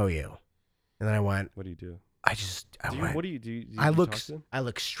 I know you. And then I went, What do you do? I went. What do you do? I you look talk to them? I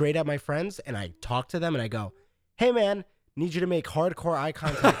look straight at my friends and I talk to them and I go, "Hey man, need you to make hardcore eye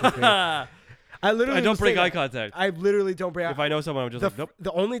contact with me." I literally I don't will break say eye that. contact. I literally don't break If I know someone, I'm just the, like, nope.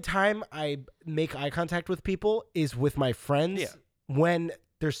 the only time I make eye contact with people is with my friends Yeah. when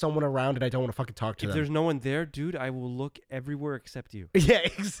there's someone around and I don't want to fucking talk to If them. there's no one there, dude, I will look everywhere except you. Yeah,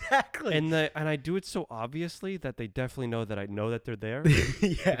 exactly. And I do it so obviously that they definitely know that I know that they're there. yeah.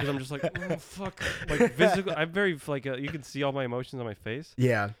 Because I'm just like, oh fuck, like physically, I'm very like you can see all my emotions on my face.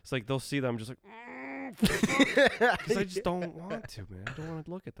 Yeah. It's like they'll see them, I'm just like, because I just don't want to, man. I don't want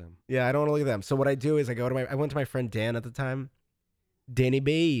to look at them. Yeah, I don't want to look at them. So what I do is I went to my friend Dan at the time, Danny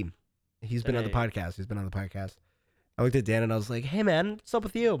B. He's been on the Hey. podcast. I looked at Dan and I was like, "Hey man, what's up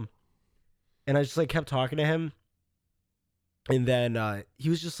with you?" And I just like kept talking to him. And then he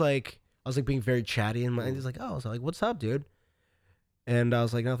was just like, I was like being very chatty and he's like, "Oh," I was like, "What's up, dude?" And I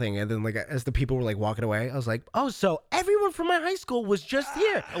was like, "Nothing." And then like as the people were like walking away, I was like, "Oh, so everyone from my high school was just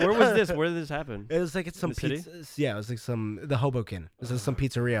here." Where was this? Where did this happen? It was like it's some the city? pizza. Yeah, it was like the Hoboken. It was like some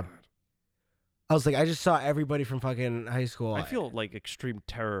pizzeria. I was like, I just saw everybody from fucking high school. I feel like extreme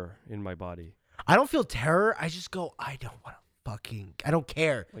terror in my body. I don't feel terror. I just go, I don't want to I don't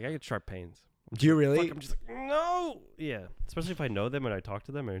care. Like I get sharp pains. Do you really? Fuck, I'm just like, no. Yeah. Especially if I know them and I talked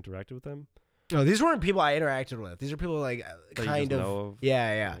to them or interacted with them. No, these weren't people I interacted with. These are people like That you kind just of. know of.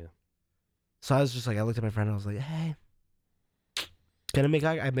 Yeah. So I was just like, I looked at my friend and I was like, hey, can I make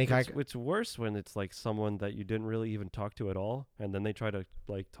eye? I make eye. It's worse when it's like someone that you didn't really even talk to at all, and then they try to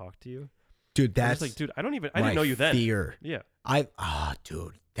like talk to you. Dude, I'm that's just like, dude, I didn't my know you then. fear. Yeah,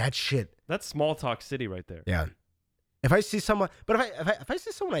 Dude, that shit. that's small talk city right there. Yeah. If I see someone, but if I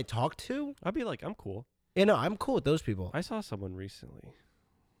see someone I talk to, I'd be like, I'm cool. you know, I'm cool with those people. I saw someone recently.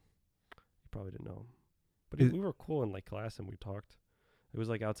 You probably didn't know him, but Is- we were cool in like class and we talked. It was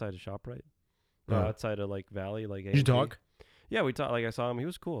like outside of ShopRite, Oh. outside of like Valley, like. Did you A&P. talk? Yeah, we talked. Like I saw him. He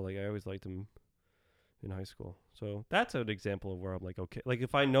was cool. Like I always liked him in high school. So that's an example of where I'm like, okay, like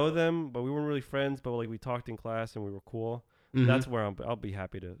if I know them, but we weren't really friends, but like we talked in class and we were cool. Mhm. That's where I'll be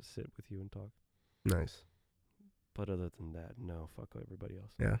happy to sit with you and talk. nice. But other than that, no, fuck everybody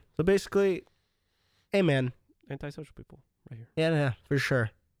else. Yeah. So basically, hey man, Antisocial people, right here. yeah, for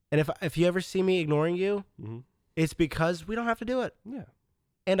sure. And if you ever see me ignoring you, Mm-hmm. it's because we don't have to do it, Yeah,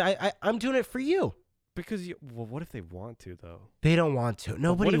 and I'm doing it for you. because well, what if they want to though? They don't want to. But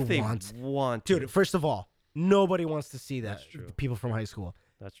Nobody what if they wants. want to? Dude, first of all, nobody wants to see that. That's true. People from high school.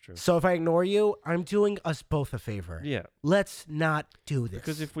 That's true. So if I ignore you, I'm doing us both a favor. Yeah, Let's not do this.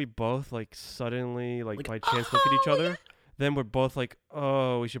 because if we both like suddenly like Like, by chance look at each oh my other, then we're both like,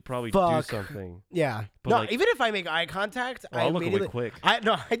 oh, we should probably Fuck. do something. yeah, But, no, like- even if I make eye contact, Well, I I'll look away immediately. quick. I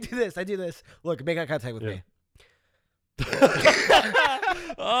do this. Look, make eye contact with Yeah. me.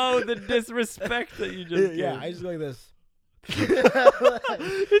 Oh, the disrespect that you just Yeah, gave. I just go like this.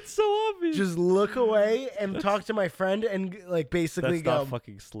 It's so obvious. Just look away and talk to my friend and like basically That's go. not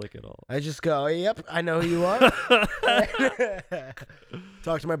fucking slick at all. I just go, yep, I know who you are.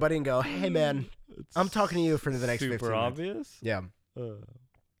 Talk to my buddy and go, hey man, I'm talking to you for the next 15 minutes. Super obvious. Yeah. Uh,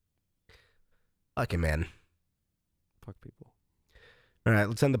 Okay, man. fuck people. All right,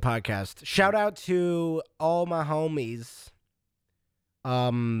 let's end the podcast. Shout out to all my homies.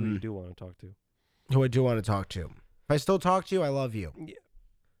 Who you do want to talk to? Who I do want to talk to. If I still talk to you, I love you. Yeah.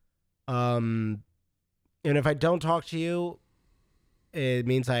 And if I don't talk to you, it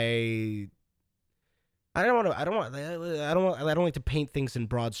means I don't like to paint things in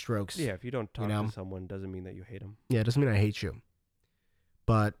broad strokes. Yeah, if you don't talk know? to someone, doesn't mean that you hate them. Yeah, it doesn't mean I hate you.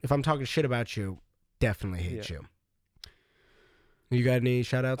 But if I'm talking shit about you, definitely hate you. You got any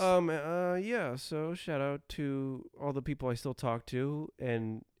shout outs? Yeah, so shout out to all the people I still talk to,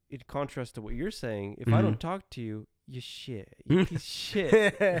 and in contrast to what you're saying, if I don't talk to you, you shit. You piece of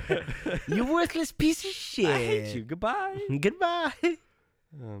shit. You worthless piece of shit. I hate you. Goodbye. Goodbye.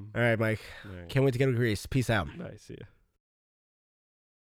 All right, Mike. All right. Can't wait to go to Greece. Peace out. Bye. See ya.